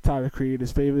Tyler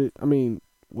Creator's favorite. I mean,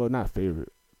 well, not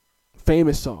favorite,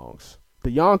 famous songs,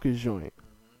 the Yonkers joint.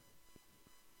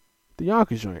 The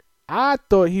Yonkers joint. I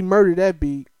thought he murdered that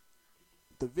beat.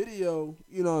 The video,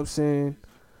 you know what I'm saying?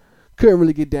 Couldn't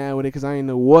really get down with it because I didn't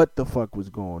know what the fuck was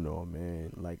going on,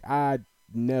 man. Like, I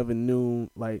never knew,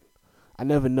 like,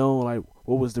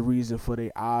 what was the reason for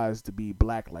their eyes to be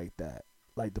black like that.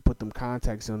 Like, to put them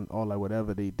contacts on or, like,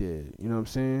 whatever they did. You know what I'm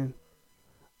saying?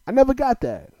 I never got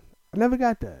that.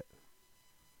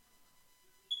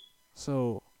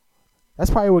 So,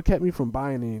 that's probably what kept me from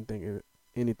buying anything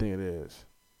it is.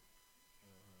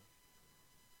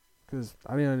 Because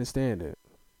I didn't understand it.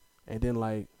 And then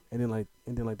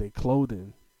they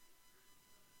clothing.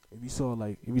 If you saw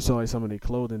like some of their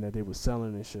clothing that they were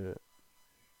selling and shit,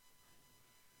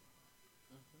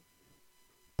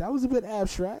 that was a bit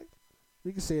abstract.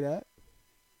 We can say that.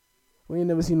 We ain't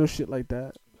never seen no shit like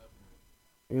that.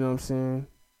 You know what I'm saying?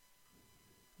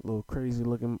 Little crazy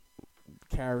looking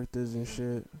characters and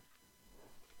shit.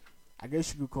 I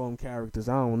guess you could call them characters.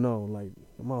 I don't know. Like,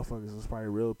 the motherfuckers was probably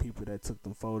real people that took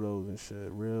them photos and shit.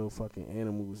 Real fucking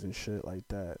animals and shit like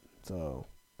that. So,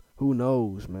 who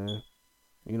knows, man?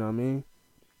 You know what I mean?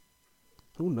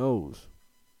 Who knows?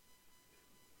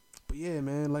 But yeah,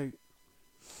 man, like,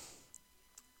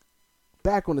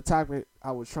 back on the topic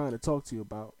I was trying to talk to you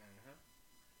about.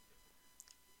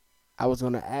 I was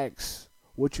going to ask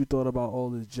what you thought about all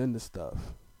this gender stuff.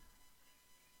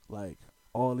 Like,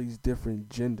 all these different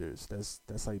genders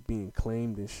that's like being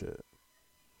claimed and shit.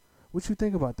 What you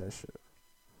think about that shit?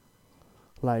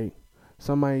 Like,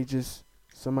 somebody just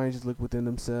look within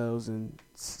themselves and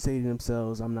say to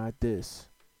themselves, I'm not this,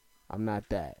 I'm not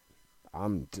that,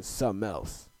 I'm just something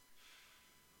else.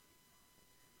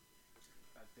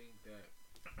 I think that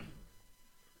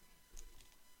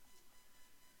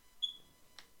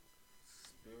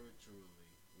spiritually,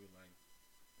 we're like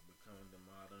becoming the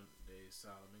modern day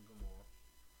Sodom and Gomorrah.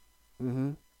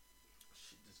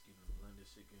 Shit just getting blended,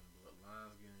 shit getting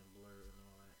lines getting blurred and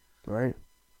all that. Right.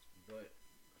 But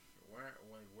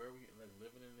where we like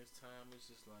living in this time, it's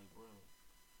just like, bro,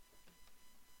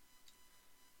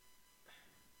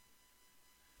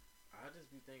 I just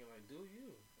be thinking like, do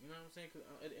you? You know what I'm saying? Cause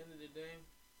at the end of the day,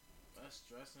 us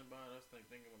stressing about it, us like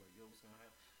thinking about like, yo, what's gonna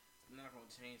happen? It's not gonna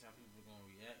change how people are gonna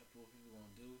react. What people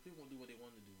gonna do? People gonna do what they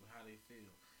want to do, how they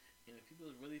feel. And if people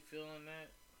is really feeling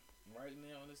that right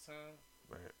now in this time,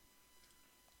 right,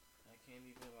 I can't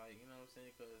even like, you know what I'm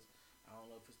saying? Because I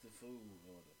don't know if it's the food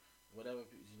or the whatever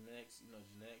genetics,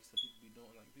 genetics that people be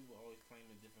doing. Like, people always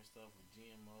claiming different stuff with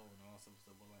GMO and all some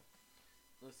stuff. But like,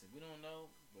 listen, we don't know,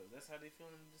 but that's how they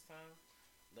feeling this time.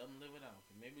 Let them live it out.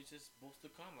 Maybe it's just supposed to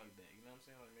come like that. You know what I'm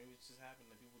saying? Like, maybe it's just happening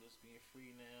that people just being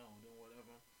free now or doing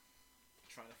whatever,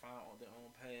 trying to find all their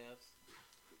own paths.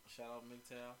 Shout out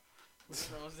MGTOW. You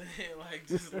know what I'm saying? Like,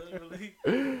 just literally,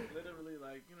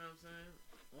 like, you know what I'm saying?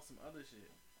 On some other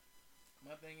shit.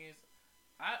 My thing is,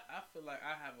 I feel like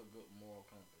I have a good moral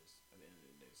compass at the end of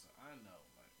the day, so I know,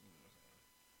 like, you know what I'm saying,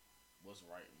 what's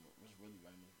right, what's really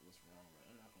right, what's wrong. Right?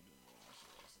 I'm not gonna do no wrong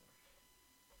shit. So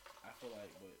I feel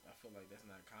like that's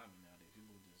not common nowadays.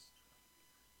 People just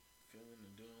feeling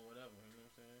and doing whatever. You know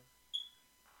what I'm saying?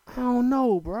 I don't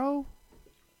know, bro.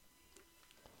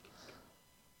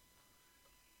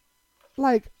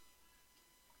 Like,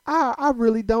 I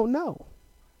really don't know.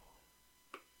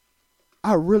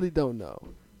 I really don't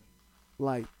know.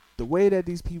 Like, the way that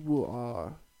these people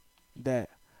are, that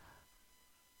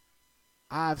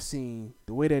I've seen,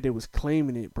 the way that they was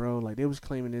claiming it, bro, like, they was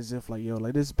claiming as if, like, yo,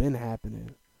 like, this been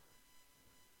happening.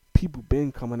 People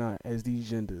been coming out as these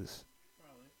genders.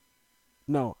 Probably.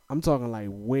 No, I'm talking, like,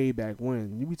 way back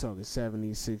when. You be talking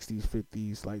 70s, 60s,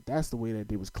 50s. Like, that's the way that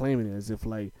they was claiming it, as if,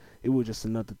 like, it was just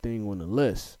another thing on the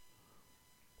list.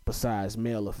 Besides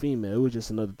male or female, it was just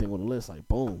another thing on the list. Like,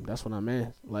 boom, that's what I'm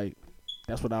at. Like,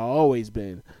 that's what I always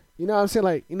been. You know what I'm saying?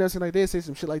 Like, you know what I'm saying? Like, they say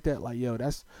some shit like that. Like, yo,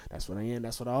 that's what I am.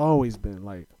 That's what I always been.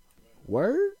 Like,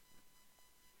 word?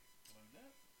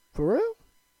 For real?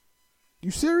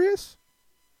 You serious?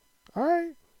 All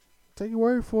right. Take your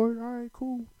word for it. All right,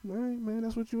 cool. All right, man,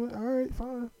 that's what you want. All right,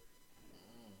 fine.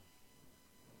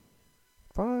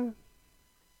 Fine.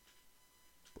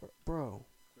 Bro.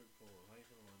 Quick pause. How you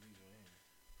feel about these right here?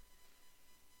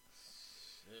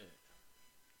 Shit.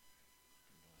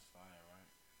 It's fire,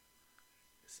 right?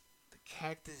 The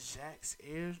Cactus Jacks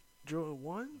Air Jordan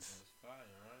 1s? It's fire,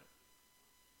 right?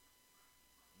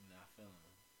 Not feeling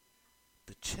it.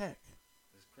 The check.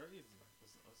 It's crazy.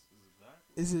 It's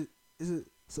backwards. Is it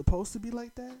supposed to be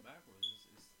like that? Backwards.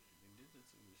 They did it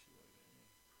to this shit like that. Yeah.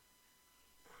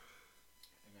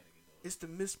 I gotta get those. It's the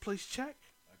misplaced check?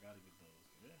 I gotta get those.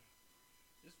 Yeah.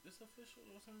 It's official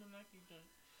though. Some of the Nike joint.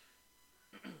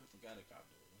 Gotta cop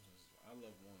those. I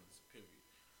love ones, period.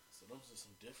 So those are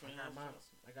some different. I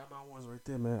got my ones right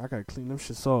there, man. I gotta clean them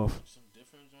shits off. Some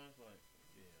different joints, like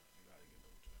yeah, I gotta get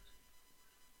those joints.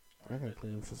 I gotta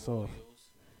clean them shits off.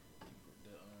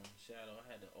 The Shadow, I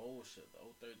had the old shit, the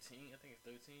 013. I think it's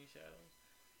 13 Shadows.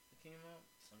 It came out.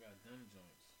 I got them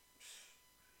joints.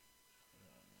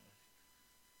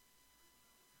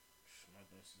 My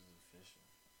joints is official.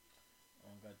 I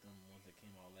don't got them ones that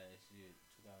came out last year,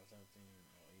 2017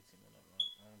 or 18, whatever.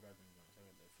 I don't got them joints. I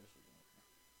got the official joint.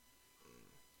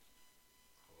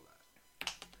 Hold on.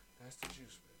 That's the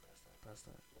juice, man. Pass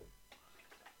that.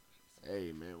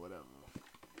 Hey, man, whatever.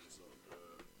 It's all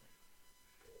good.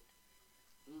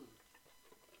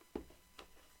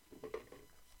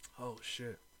 Oh,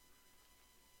 shit.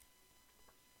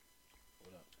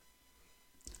 What up?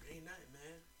 Ain't nothing,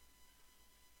 man.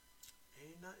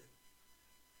 Ain't nothing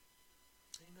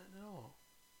at all.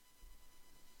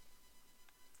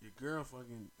 Your girl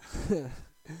fucking...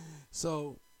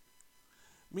 So,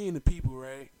 me and the people,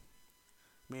 right?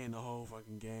 Me and the whole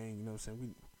fucking gang, you know what I'm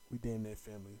saying? We damn near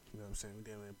family, you know what I'm saying? We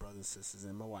damn near brothers and sisters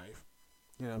and my wife.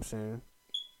 You know what I'm saying?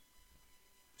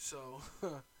 So,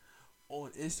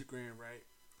 on Instagram, right?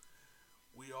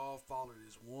 We all follow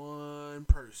this one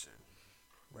person,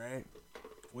 right?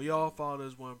 We all follow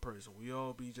this one person. We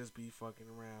all be fucking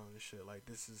around and shit. Like,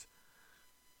 this is...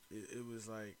 It was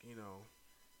like, you know...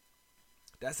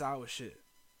 That's our shit.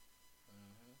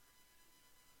 Mm-hmm.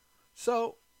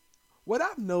 So, what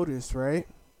I've noticed, right?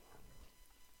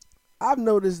 I've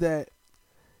noticed that,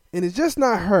 and it's just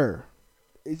not her.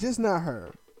 It's just not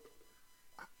her.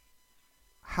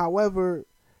 However,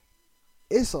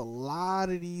 it's a lot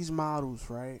of these models,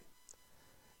 right,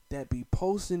 that be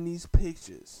posting these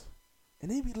pictures.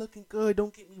 And they be looking good.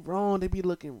 Don't get me wrong. They be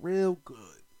looking real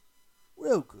good.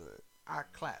 Real good. I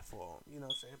clap for them. You know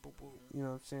what I'm saying? Boop, boop. You know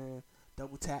what I'm saying?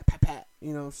 Double tap, pat, pat.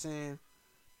 You know what I'm saying?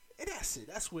 And that's it.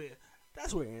 That's where it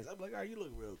ends. I'm like, all right, you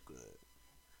look real good.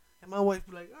 And my wife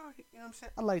be like, oh, you know what I'm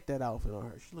saying? I like that outfit on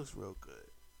her. She looks real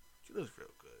good.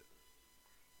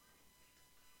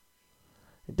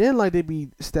 And then, like, they be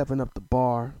stepping up the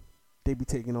bar. They be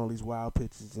taking all these wild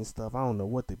pictures and stuff. I don't know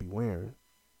what they be wearing.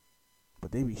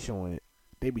 But they be showing it.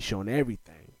 They be showing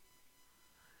everything.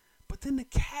 But then the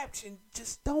caption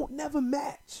just don't never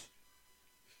match.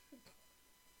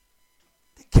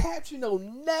 The caption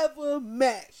don't never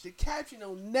match.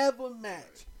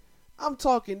 I'm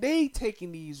talking, they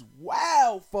taking these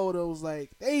wild photos,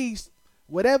 like,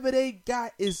 whatever they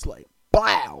got is like,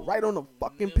 blow, right on the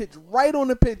fucking picture. Right on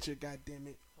the picture,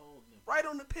 goddammit. Right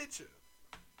on the picture.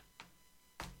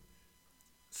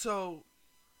 So,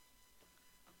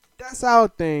 that's our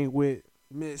thing with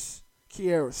Miss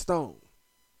Kiara Stone.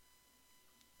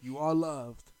 You are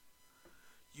loved.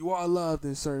 You are loved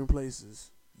in certain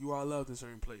places.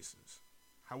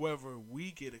 However,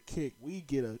 we get a kick. We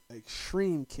get an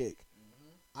extreme kick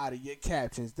out of your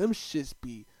captions. Them shits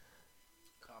be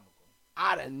Comical.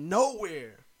 Out of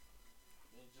nowhere.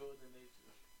 Enjoy the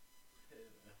nature.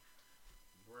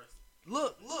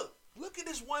 Look at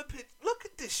this one picture. Look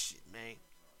at this shit, man.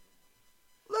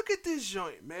 Look at this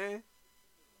joint, man.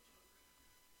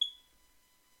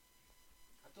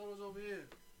 I thought it was over here.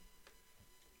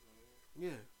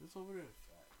 Yeah, it's over there.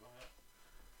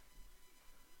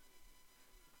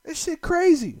 This shit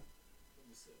crazy.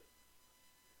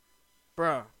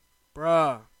 Bruh.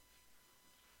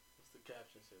 What's the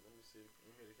caption say? Let me see. Let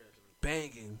me hear the caption.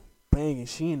 Banging.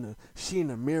 She in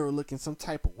the mirror looking some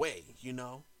type of way, you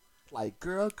know? Like,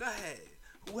 girl, go ahead.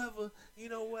 Whoever, you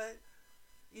know what?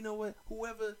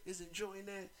 Whoever is enjoying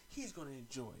that, he's gonna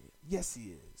enjoy it. Yes,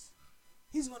 he is.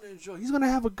 He's gonna enjoy it. He's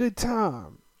gonna have a good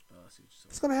time.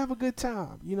 He's gonna have a good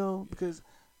time, you know? Because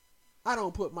I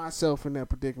don't put myself in that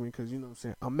predicament because, you know what I'm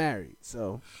saying, I'm married.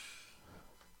 So,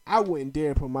 I wouldn't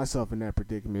dare put myself in that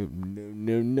predicament.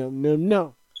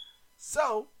 No.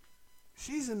 So,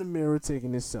 she's in the mirror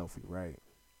taking this selfie, right?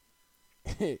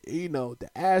 You know,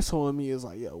 the asshole in me is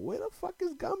like, yo, where the fuck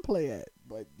is Gunplay at?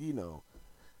 But, you know,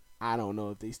 I don't know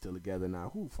if they still together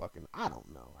now. I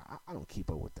don't know. I don't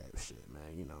keep up with that shit,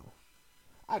 man, you know.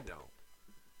 I don't.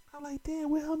 I'm like, damn,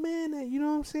 where her man at? You know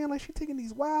what I'm saying? Like, she taking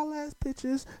these wild ass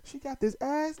pictures. She got this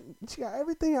ass. She got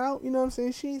everything out. You know what I'm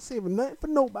saying? She ain't saving nothing for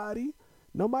nobody.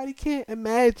 Nobody can't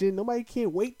imagine. Nobody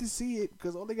can't wait to see it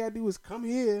because all they gotta do is come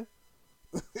here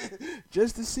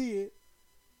just to see it.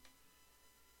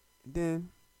 And then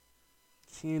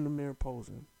she in the mirror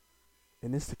posing,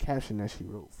 and it's the caption that she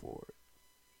wrote for it.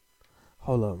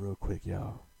 Hold up, real quick,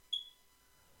 y'all.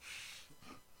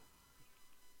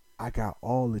 I got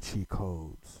all the cheat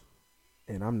codes,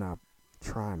 and I'm not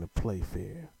trying to play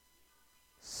fair.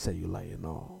 Cellulite and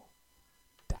all.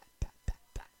 Dot, dot, dot,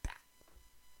 dot, dot.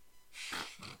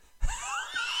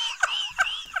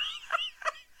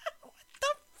 What the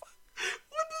fuck?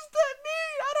 What does that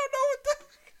mean? I don't know what that.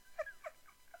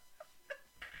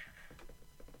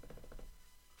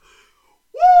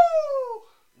 Woo!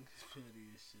 It's petty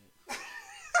as shit.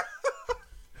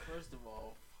 First of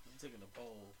all, I'm taking a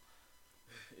poll.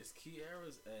 Is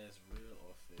Kiara's ass real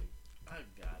or fake? I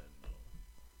gotta know.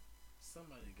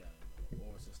 Somebody gotta know.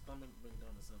 Or is her stomach been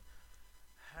done or something?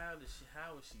 How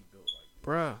is she built like this?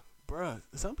 Bruh.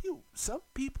 Some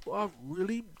people are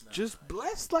really just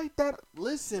blessed like that.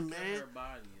 Listen, man. Her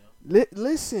body, yo.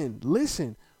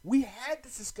 Listen. We had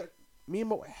this discussion. Me and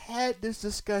Mo had this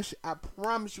discussion. I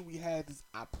promise you we had this.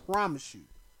 I promise you.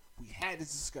 We had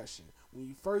this discussion. When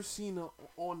you first seen her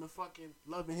on the fucking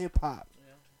Love and Hip Hop.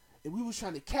 Yeah. And we was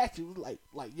trying to catch it. We was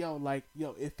like,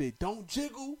 yo, if it don't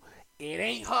jiggle, it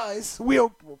ain't hers. We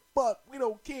don't give a fuck. We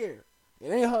don't care.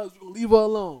 It ain't hers. We gonna leave her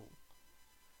alone.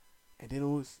 And then it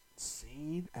was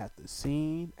scene after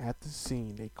scene after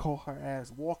scene. They caught her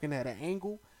ass walking at an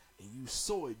angle, and you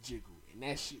saw it jiggle, and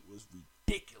that shit was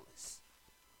ridiculous.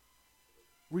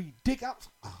 Ridiculous.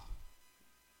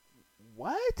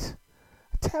 What?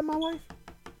 I tapped my wife.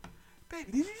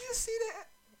 Baby, did you just see that?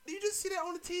 Did you just see that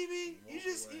on the TV? You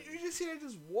just see that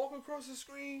just walk across the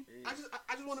screen? Yeah.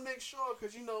 I just want to make sure,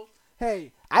 because, you know,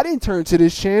 hey, I didn't turn to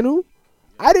this channel.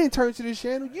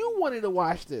 You wanted to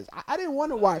watch this. I didn't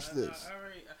want to watch this.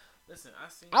 Listen,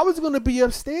 I was going to be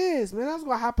upstairs, man. I was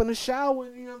going to hop in the shower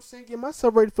and, you know what I'm saying, get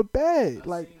myself ready for bed.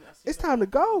 It's time to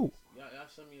go. Y'all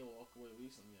showed me a walk away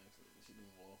recently, actually. She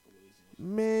didn't walk away.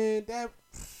 Man, that...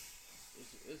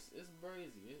 It's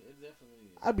crazy. It definitely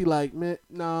is. I'd be like, man,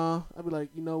 nah. I'd be like,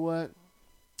 you know what?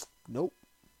 Nope.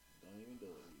 Don't even do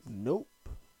it. Nope.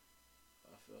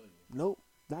 I feel you. Nope.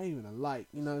 Not even a like.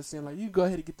 You know what I'm saying? Like, you go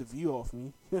ahead and get the view off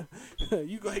me.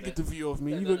 You go ahead and get the view off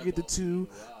me. You go get the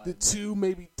two,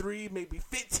 maybe 3, maybe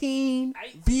 15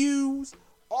 views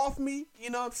off me. You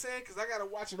know what I'm saying? Because I got to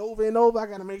watch it over and over. I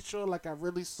got to make sure, like, I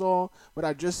really saw what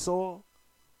I just saw.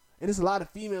 And there's a lot of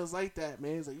females like that,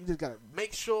 man. It's like, you just got to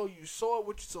make sure you saw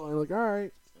what you saw. And like, all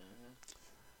right.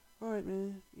 All right,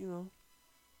 man. You know.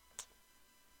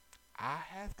 I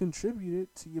have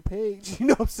contributed to your page. You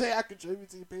know what I'm saying? I contribute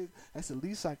to your page. That's the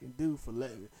least I can do for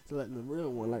letting the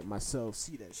real one like myself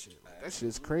see that shit. Like, that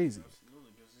shit's crazy.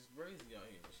 Absolutely, because it's crazy out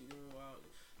here. She doing wild.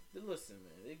 Listen,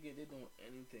 man, they doing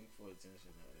anything for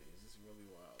attention nowadays. It's really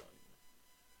wild out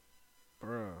here.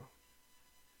 Bruh.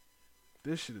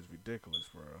 This shit is ridiculous,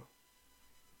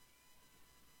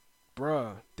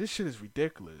 bro. This shit is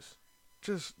ridiculous.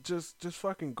 Just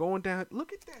fucking going down.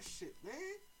 Look at that shit, man.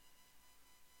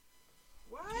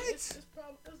 What? Yeah, it's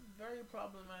very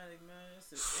problematic, man.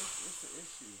 It's an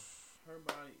issue. Her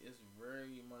body is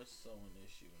very much so an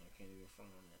issue, and I can't even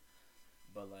front on that.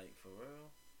 But, like, for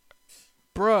real,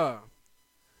 bruh.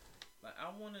 Like, I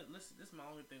want to listen. This is my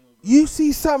only thing. You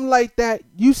see something like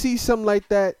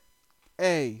that?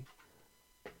 Hey.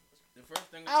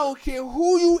 I don't care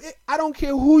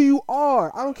who you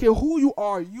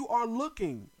are. You are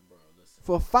looking. Bro, listen.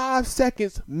 For 5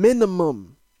 seconds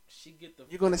minimum.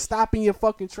 You're going to stop in your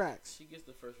fucking tracks. She gets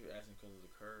the first reaction because of the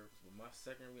curves. But my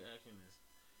second reaction is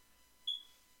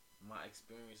my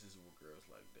experiences with girls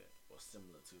like that or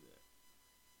similar to that.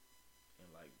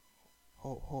 And like...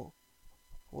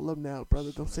 Hold up now,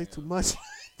 brother. Don't say too much.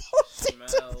 Don't say too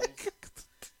much.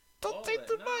 Don't say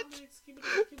too much.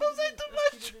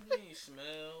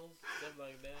 Smells, stuff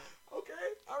like that. Okay.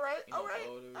 All right.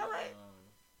 Odors,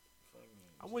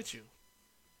 I'm with you.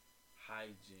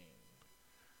 Hygiene.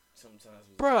 Sometimes,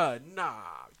 bruh,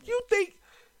 nah. You think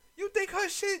her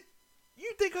shit?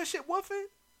 You think her shit woofing?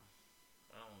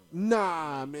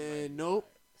 Nah, man. Nope.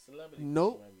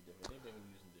 Nope.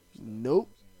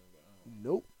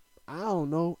 I don't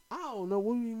know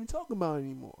what we even talking about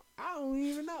anymore. I don't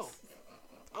even know.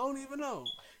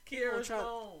 Kiara's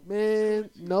phone. Man,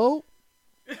 nope.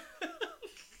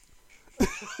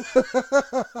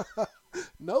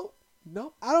 Nope.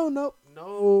 I don't know.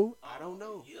 No. I don't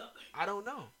know.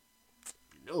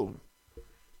 No.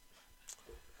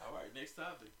 All right, next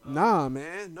topic. Nah,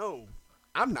 man, no.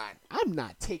 I'm not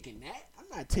taking that. I'm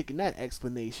not taking that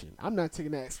explanation.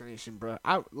 Bro.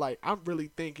 I'm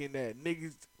really thinking that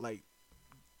niggas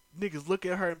look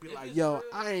at her and be like, yo, real,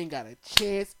 I ain't got a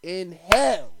chance in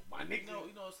hell, my nigga.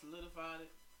 You know what solidified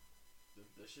it?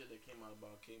 The shit that came out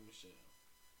about K. Michelle.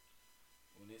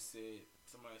 When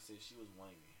somebody said she was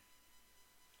whiny.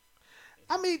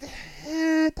 I mean,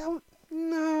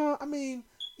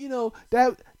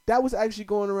 that was actually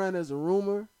going around as a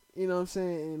rumor. You know what I'm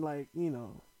saying? And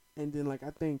and then I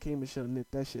think K. Michelle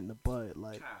nipped that shit in the bud.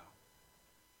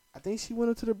 I think she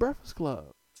went up to the Breakfast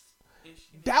Club.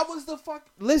 That was the fuck.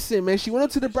 Listen, man, she went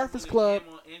up to the Breakfast Club.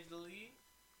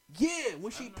 Yeah,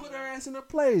 when she put her ass in her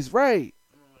place, right?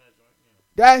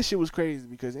 That shit was crazy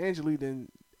because Angela then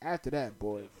after that,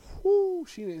 boy, whoo,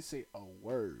 she didn't say a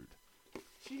word.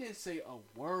 She just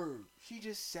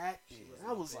sat there. And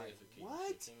I was like,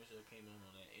 what?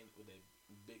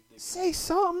 Say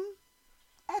something.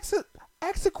 Ask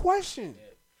a question.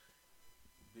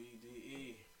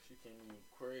 BDE. She came in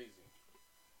crazy.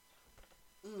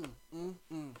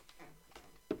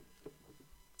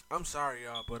 I'm sorry,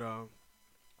 y'all, but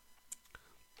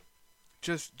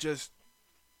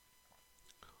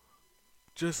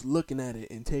just looking at it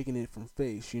and taking it from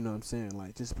face, you know what I'm saying?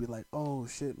 Just be like, oh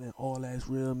shit, man, all that's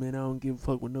real, man. I don't give a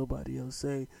fuck what nobody else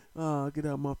say. Get out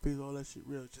of my face, all that shit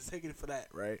real. Just taking it for that,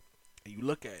 right? And you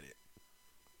look at it,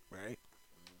 right?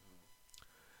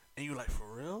 And you like,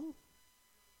 for real?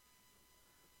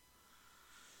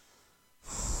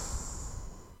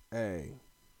 Hey,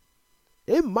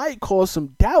 it might cause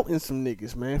some doubt in some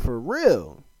niggas, man, for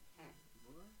real.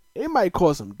 It might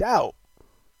cause some doubt.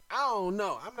 I don't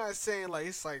know. I'm not saying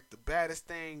it's the baddest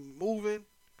thing moving,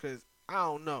 because I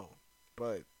don't know.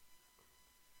 But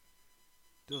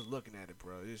just looking at it,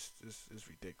 bro, it's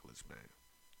ridiculous, man.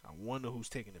 I wonder who's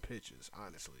taking the pictures,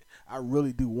 honestly. I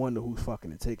really do wonder who's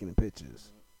fucking taking the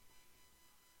pictures.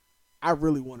 I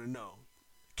really want to know.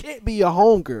 Can't be your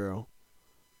homegirl.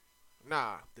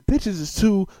 Nah, the pictures is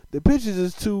too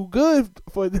good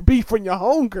for it to be from your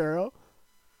homegirl.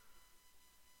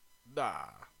 Nah.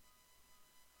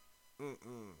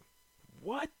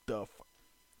 What the fuck?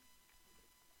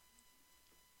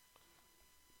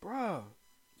 Bruh.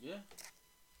 Yeah.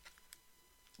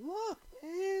 Look,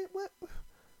 man. What?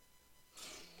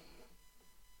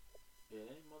 Yeah,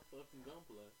 that ain't motherfucking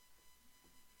gunplay.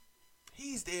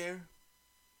 He's there.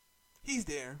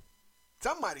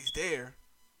 Somebody's there.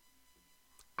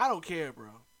 I don't care, bro.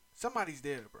 Somebody's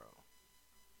there, bro.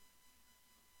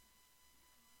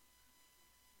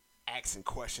 Asking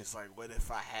questions like, what if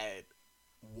I had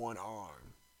one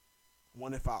arm?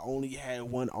 What if I only had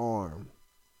one arm?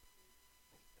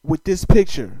 With this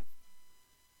picture.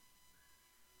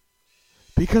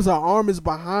 Because her arm is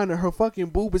behind her. Her fucking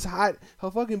boob is hot.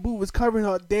 Her fucking boob is covering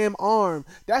her damn arm.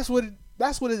 That's what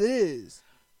it is.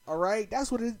 Alright?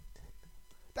 That's what it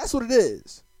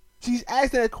is. She's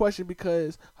asking that question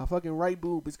because her fucking right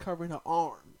boob is covering her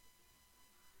arm.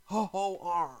 Her whole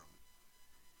arm.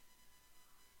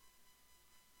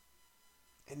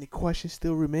 And the question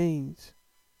still remains.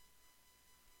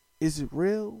 Is it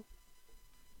real?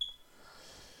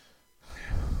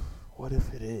 What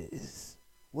if it is?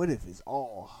 What if it's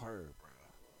all her, bro?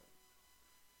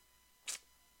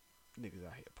 Niggas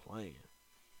out here playing.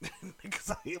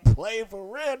 Niggas out here playing for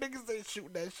real. Niggas ain't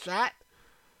shooting that shot.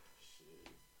 Shit.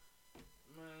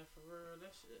 Man, for real,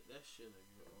 that shit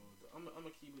I'm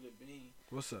gonna keep it a bean.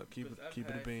 What's up? Keep it a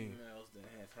bean. Females that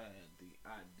have had the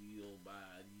ideal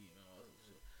body and all that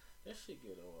shit. That shit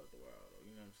get old after a while, though.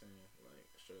 You know what I'm saying?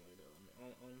 Straight like that.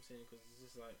 All I'm saying, because it's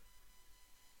just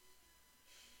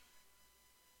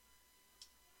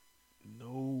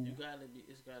no. You gotta be.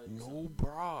 It's gotta be. No,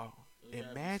 bro.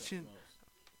 Imagine.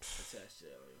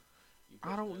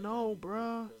 I don't know,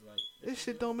 bro. This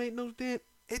shit don't make no damn.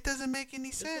 It doesn't make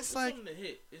any sense. It's something to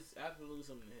hit. It's absolutely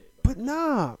something to hit. But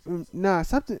nah.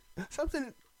 Something.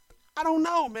 I don't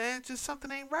know, man. Just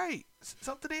something ain't right.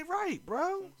 Something ain't right,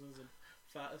 bro.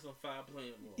 It's on fire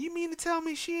playing. You mean to tell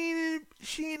me she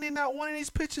ain't in not one of these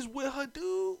pictures with her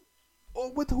dude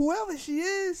or with whoever she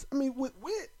is? I mean, with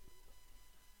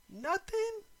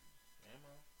nothing. Yeah,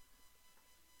 man.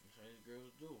 That's how these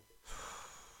girls do.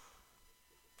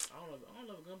 I don't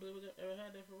know if Gunplay ever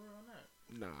had that for real or not.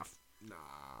 Nah.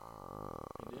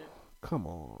 You did? Come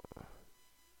on.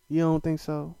 You don't think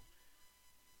so?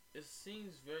 It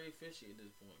seems very fishy at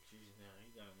this point. He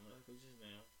got another pictures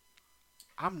now.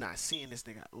 I'm not seeing this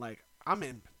nigga. I'm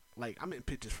in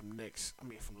pictures from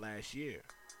last year.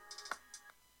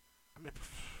 I'm in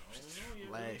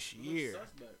last year. Like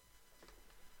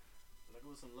it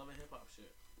was some Love and Hip Hop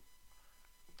shit.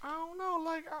 I don't know,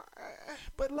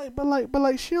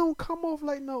 but she don't come off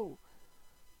like no,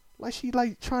 like she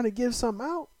like trying to give something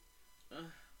out.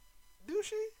 Do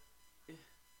she?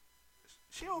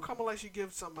 She don't come off like she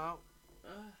gives something out.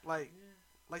 Like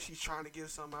she's trying to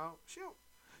give something out. She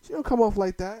don't come off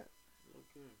like that.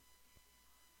 Okay.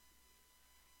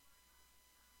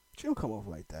 She don't come off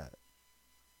like that.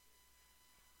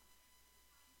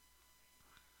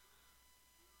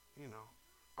 You know,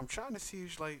 I'm trying to see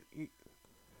if like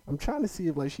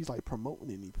she's like promoting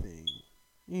anything.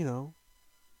 You know,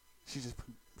 she just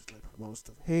like promotes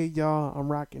stuff. Hey y'all,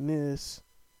 I'm rocking this,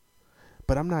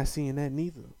 but I'm not seeing that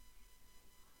neither.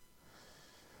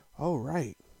 All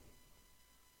right,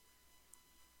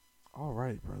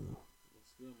 brother.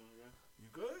 What's good, my guy? You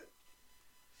good?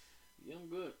 Yeah, I'm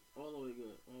good. All the way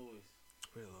good. Always.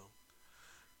 We're a little.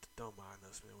 Don't mind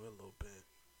us, man. We're a little bit.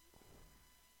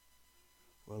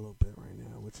 We're a little bit right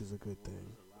now, which is a good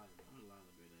thing. I'm a lot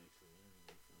of bit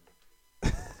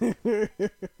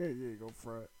actually. You ain't gonna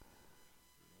front.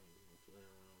 Play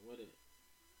around with it.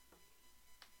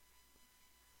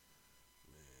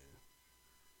 Man.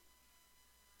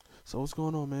 So what's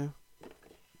going on, man?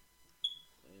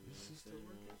 Same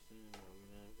old, you know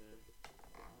what I'm saying?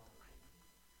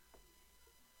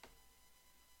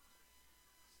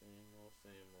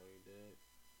 Same old, you did.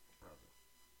 Brother.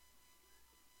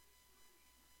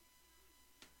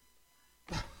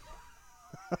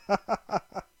 I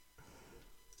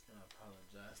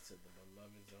apologize to the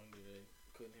beloveds on today.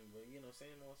 Couldn't even, but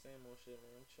same old shit,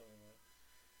 man. I'm chilling, man.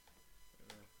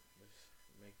 Just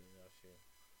making it out here.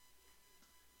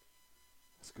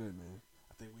 That's good, man.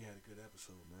 I think we had a good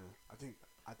episode, man. I think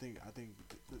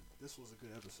this was a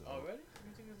good episode. Already?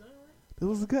 You think it's done, right? This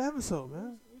was a good episode,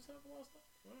 man. We talk about stuff.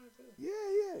 Alright, good.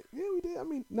 Yeah, we did. I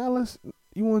mean, now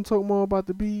you want to talk more about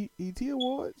the BET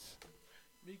Awards?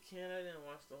 I didn't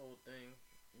watch the whole thing.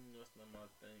 It's not my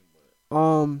thing, but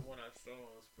what I saw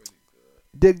was pretty good.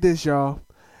 Dig this, y'all.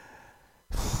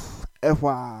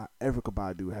 FYI, Erykah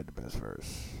Badu had the best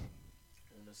verse.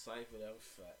 On the cypher, that was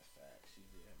fact. She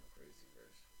did have a crazy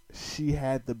verse. She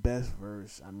had the best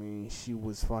verse. I mean, she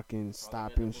was fucking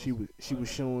stopping. She was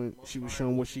showing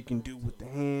what she can do with the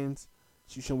hands.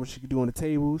 She was showing what she could do on the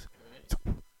tables,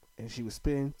 and she was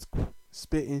spitting. But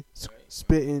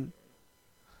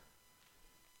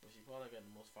she probably got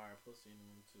the most fire pussy in the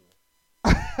room too.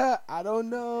 I don't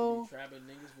know.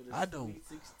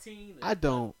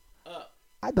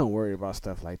 I don't worry about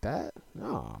stuff like that.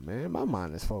 No, man, my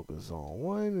mind is focused on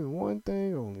one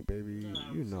thing only, baby.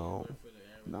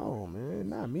 No, man,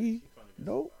 not me.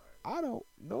 Nope. I don't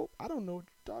know what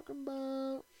you're talking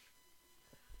about.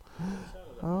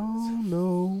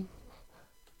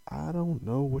 I don't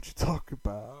know what you're talking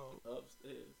about.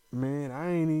 Upstairs. Man,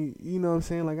 I ain't even, you know what I'm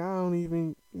saying? Like, I don't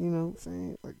even, you know what I'm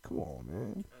saying? Like, come on,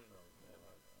 man.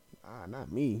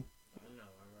 Not me.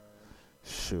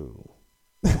 Shoot.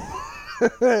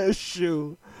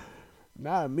 Shoot.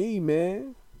 Not me,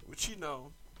 man. What you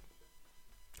know?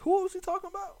 Who was he talking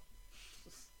about?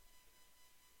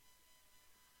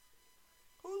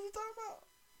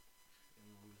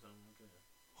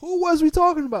 Who was we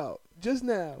talking about just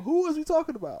now? Who was we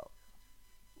talking about?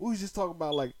 We was just talking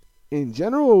about like in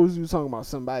general, or was we talking about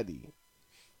somebody?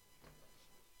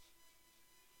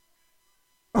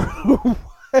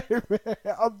 Wait, man,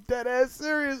 I'm dead ass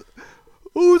serious.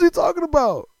 Who was he talking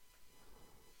about?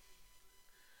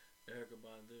 Erykah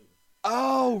Badu.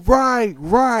 Oh, right.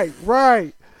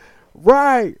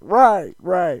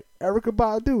 Erykah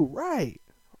Badu, right.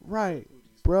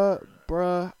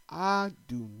 Bruh, I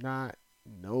do not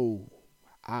know.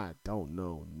 I don't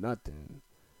know nothing.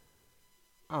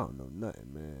 I don't know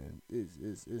nothing, man.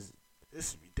 This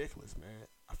is ridiculous, man.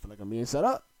 I feel like I'm being set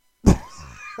up.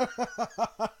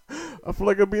 I feel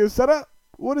like I'm being set up.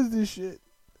 What is this shit?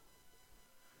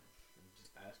 I'm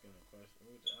just asking a question.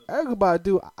 Erykah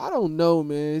Badu, I don't know,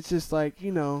 man. It's just like,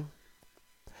 you know.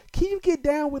 Can you get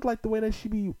down with like the way that she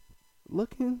be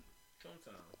looking?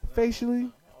 Sometimes.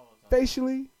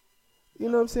 Facially? You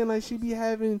know what I'm saying? Like she be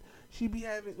having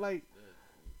like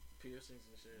piercings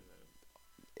and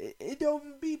shit. It don't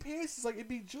even be piercings, like it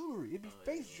be jewelry. It be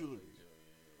face jewelry. You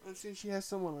know what I'm saying? She has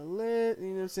some on her lip, you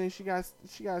know what I'm saying? She got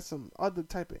some other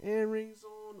type of earrings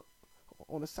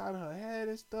on the side of her head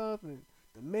and stuff, and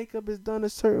the makeup is done a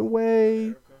certain way.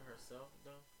 Erykah herself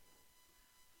though.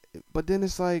 But then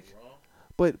it's like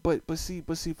but see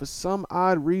for some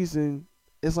odd reason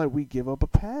it's like we give up a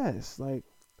pass. Like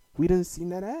we didn't see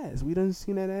that ass. We didn't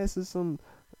see that ass in some,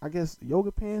 I guess,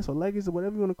 yoga pants or leggings or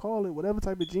whatever you want to call it, whatever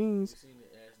type of jeans. You seen the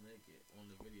ass naked on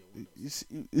the video with us.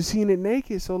 You seen it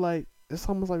naked, so like it's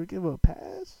almost like we give her a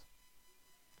pass.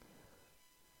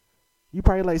 You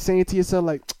probably like saying to yourself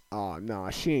like, oh no,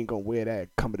 she ain't gonna wear that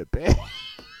coming to bed.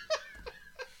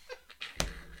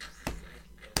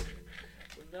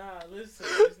 Nah, listen,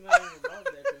 it's not even about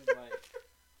that. Cause like,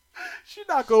 she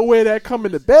not gonna wear that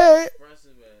coming to bed.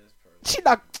 Expressive as person. She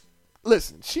not.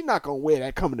 Listen, she not gonna wear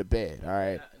that coming to bed. All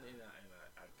right. I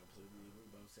completely agree.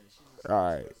 But I'm saying she's just All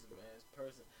right. expressive as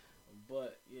person.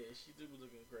 But yeah, she do be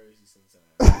looking crazy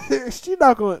sometimes. She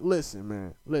not gonna listen,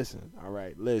 man. Listen. All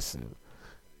right. Listen,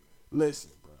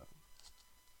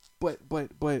 bro.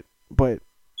 But.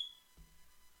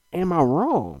 Am I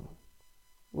wrong?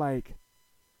 Like,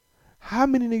 how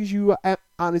many niggas you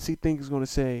honestly think is gonna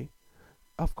say,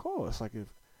 of course, like if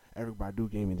everybody do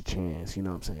gave me the chance, you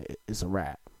know what I'm saying? It's a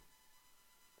rap.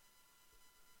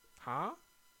 Huh?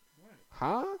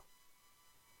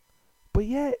 But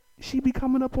yet, she be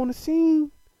coming up on the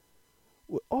scene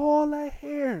with all that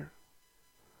hair.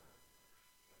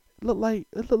 It look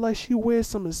like she wears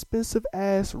some expensive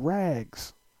ass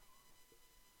rags.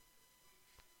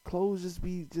 Clothes just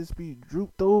be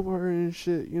drooped over her and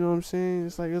shit. You know what I'm saying?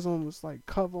 It's like it's almost like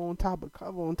cover on top of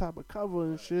cover on top of cover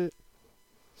and shit.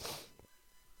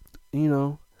 You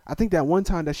know, I think that one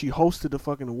time that she hosted the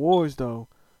fucking awards though,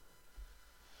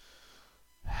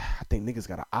 I think niggas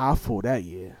got an eye for that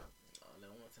year. Oh, that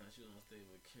one time she was on stage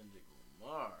with Kendrick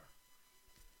Lamar.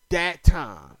 That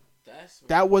time.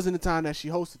 That wasn't the time that she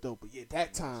hosted though, but yeah,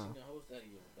 that time. She didn't host that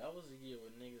year. That was the year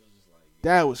when niggas was just like.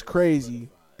 That was crazy.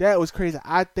 That was crazy.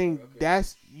 I think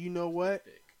that's you know what.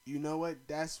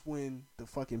 That's when the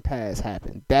fucking pass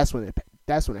happened. That's when it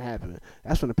happened.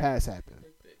 That's when the pass happened.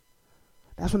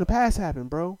 That's when the pass happened,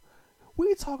 bro.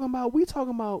 We talking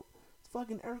about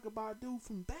fucking Erykah Badu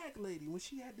from Bag Lady when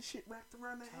she had the shit wrapped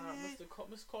around her head. Mr.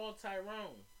 Called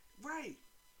Tyrone. Right.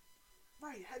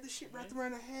 Had the shit wrapped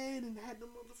around her head and had the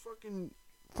motherfucking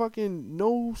fucking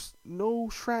no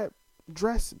strap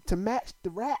dress to match the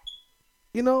rap.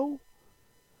 You know.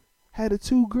 Had the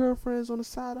 2 girlfriends on the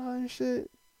side of her and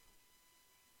shit.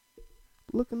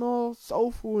 Looking all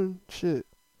soulful and shit.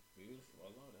 Beautiful. I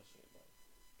love that shit, bro.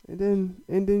 And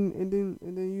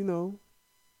then, you know,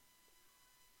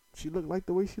 she looked like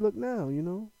the way she looked now, you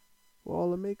know? With all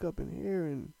the makeup and hair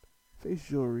and face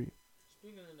jewelry.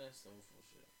 Speaking of that soulful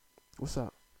shit. What's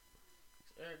up?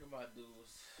 Erykah Badu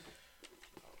was,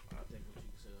 I think what you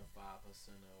consider 5%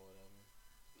 or whatever.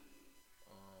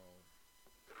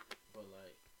 But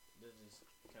like, this just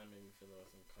kind of made me feel like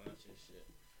some conscious shit.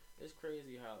 It's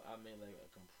crazy how I made like a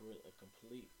complete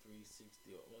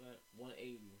 360 or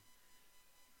 180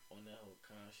 on that whole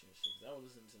conscious shit. 'Cause I was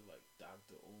listening to like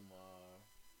Dr. Umar,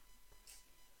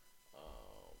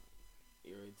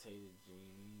 Irritated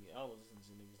Genie. I was listening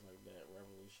to niggas like that,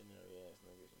 revolutionary ass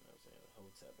niggas. You know what I'm saying?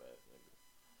 Hotep ass niggas.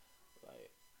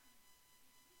 Like,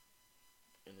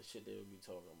 and the shit they would be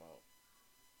talking about.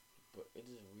 But it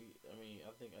just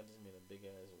I think I just made a big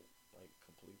ass like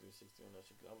complete 360 on that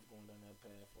shit. 'Cause I was going down that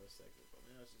path for a second, but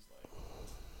now it's just like,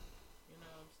 you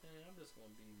know what I'm saying? I'm just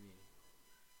gonna be me,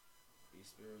 be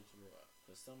spiritual.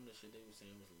 Cause some of the shit they were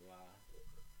saying was a lie,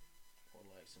 or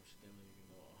like some shit they don't even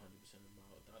know 100%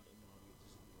 about. Dr. Marley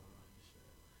just lying and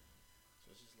shit.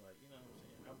 So it's just like, you know what I'm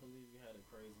saying? I believe we had a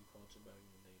crazy culture back in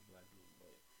the day, black people,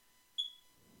 but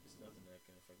it's nothing that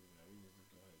can affect us now. We just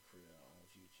go ahead and create our own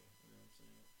future. You know what I'm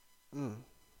saying?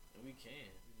 And we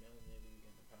can. We melanated, we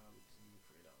got the power, we just need to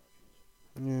create our own future.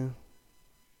 Yeah.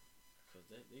 Because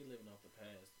they living off the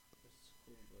past, which is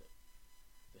cool, but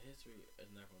the history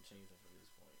is not going to change them from this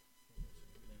point. You know, so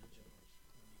maybe not yours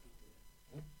when you get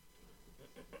there.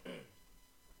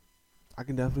 I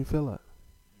can definitely feel that.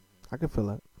 I can feel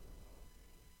that.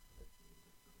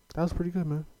 That was pretty good,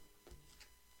 man.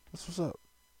 That's what's up.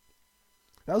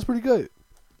 That was pretty good.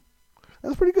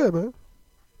 That's pretty good, man.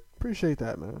 Appreciate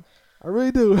that, man. I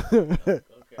really do. Okay.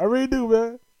 I really do,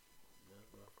 man.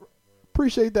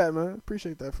 Appreciate that, man.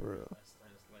 Appreciate that for real.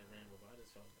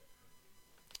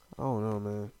 I don't know,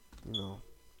 man. You know.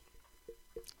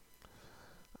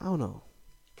 I don't know.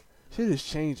 Shit is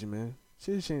changing, man.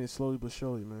 Shit is changing slowly but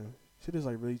surely, man. Shit is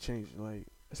like really changing, like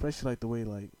especially like the way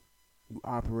like you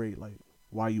operate, like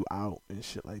while you out and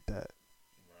shit like that.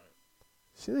 Right.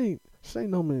 Shit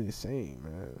ain't no man the same,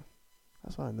 man.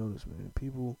 That's what I noticed, man.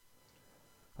 People,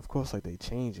 of course, like they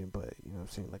changing, but you know what I'm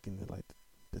saying, like in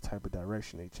the type of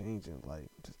direction they changing, like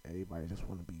just everybody just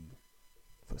want to be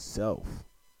for self.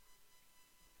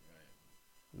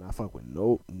 Right. Not fuck with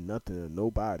nothing or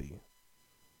nobody.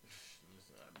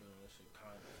 Listen, I've been on that shit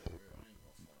constantly. I ain't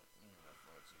gonna front. I ain't gonna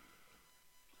front to you.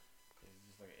 Cause it's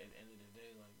just like at the end of the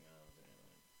day, like, you know what I'm saying,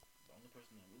 like the only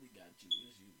person that really got you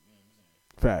is you. You know what I'm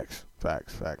saying? Facts. I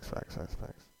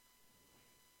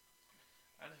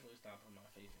just really stopped putting my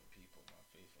faith in people, my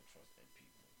faith and trust in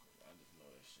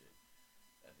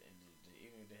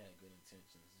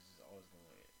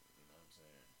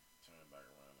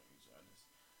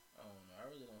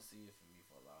don't see it for me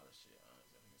for a lot of shit,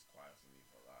 honestly. I think it's quiet for me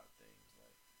for a lot of things.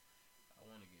 Like, I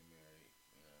want to get married,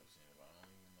 you know what I'm saying? But I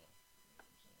don't even know. You know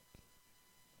what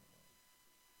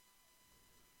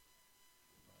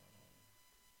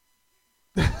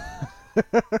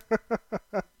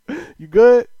I'm saying? You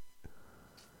good?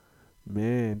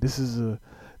 Man, this is a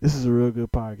real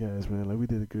good podcast, man. Like we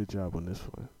did a good job on this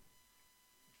one.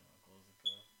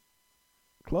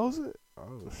 Close it?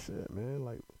 Oh shit, man.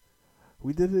 Like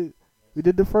we did it. We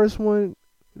did the first one.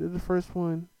 We did the first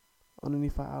one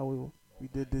underneath an hour. We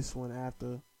did this one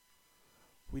after.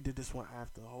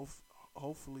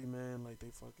 Hopefully, man, like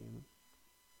they fucking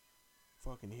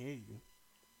hear you.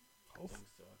 Hopefully.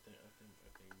 I think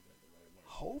we got the right one.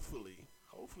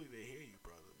 Hopefully they hear you,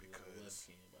 brother.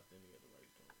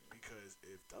 Because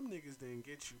if them niggas didn't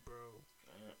get you, bro,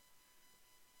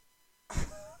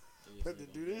 had to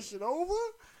do this shit over?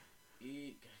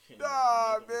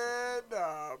 Nah, man,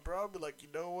 bro. I'll be like, you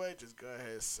know what? Just go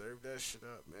ahead and serve that shit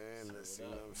up, man. Let's see, you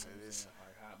know what I'm saying? It's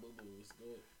like hot boo boo, it's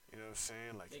good. You know what I'm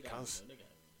saying? Like it comes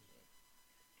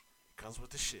with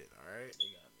the shit, all right?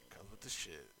 Comes with the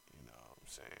shit, you know what I'm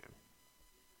saying?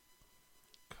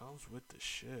 Comes with the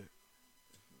shit.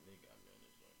 They got me on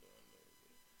this joint doing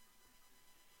everything.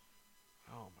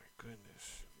 Oh my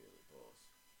goodness. I feel it, boss.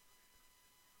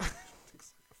 Looks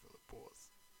like I feel a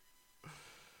pause.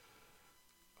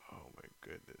 Oh my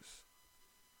goodness.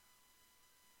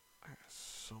 I got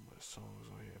so much songs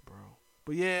on here, bro.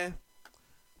 But yeah.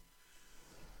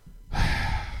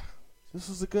 This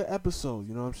was a good episode,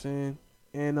 you know what I'm saying?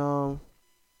 And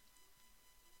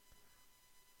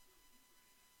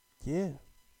yeah.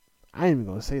 I ain't even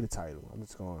gonna say the title. I'm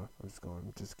just gonna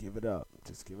give it up.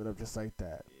 Just give it up just like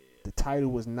that. Yeah. The title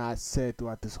was not said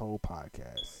throughout this whole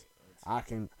podcast. I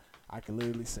can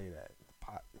literally say that.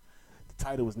 The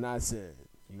title was not said.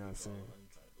 You know what I'm saying?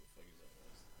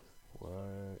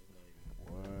 What?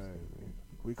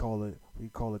 We call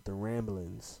it the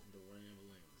Ramblings.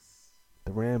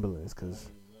 The Ramblings, cause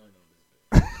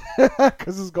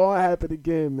it's gonna happen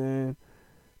again, man.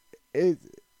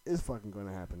 It's fucking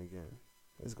gonna happen again.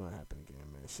 It's gonna happen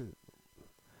again, man. Shit.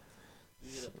 We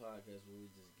did a podcast where we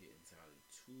just get entirely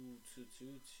too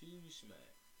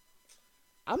smacked.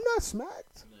 I'm not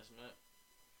smacked. You're not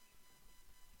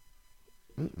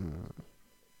smacked?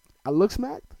 I look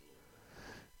smacked?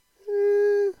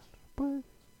 But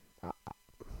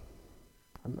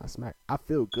I'm not smacked. I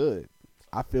feel good,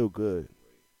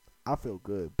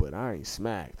 but I ain't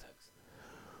smacked.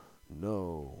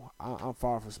 No, I'm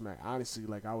far from smacked. Honestly,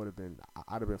 like I'd have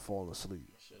been falling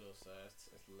asleep. Shit outside, it's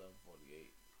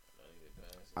 11:48.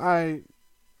 All right,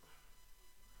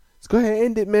 let's go ahead and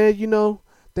end it, man. You know,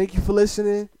 thank you for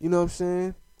listening. You know what I'm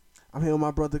saying? I'm here with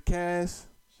my brother Cass.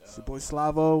 It's your boy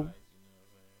Slavo.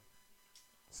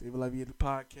 Savor Life the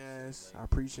podcast. I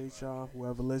appreciate y'all.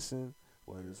 Whoever listen,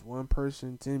 whether it's one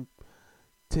person, 10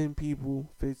 people,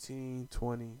 15,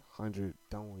 20, 100,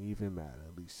 don't even matter.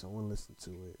 At least someone listened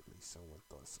to it. At least someone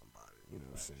thought somebody. You know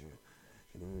what I'm saying?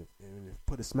 And if it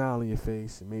put a smile on your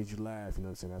face, it made you laugh. You know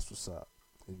what I'm saying? That's what's up.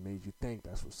 It made you think.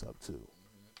 That's what's up too.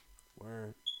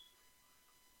 Word.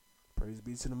 Praise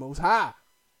be to the Most High.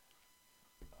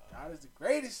 God is the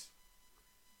greatest.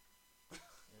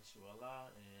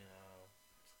 Inshallah, and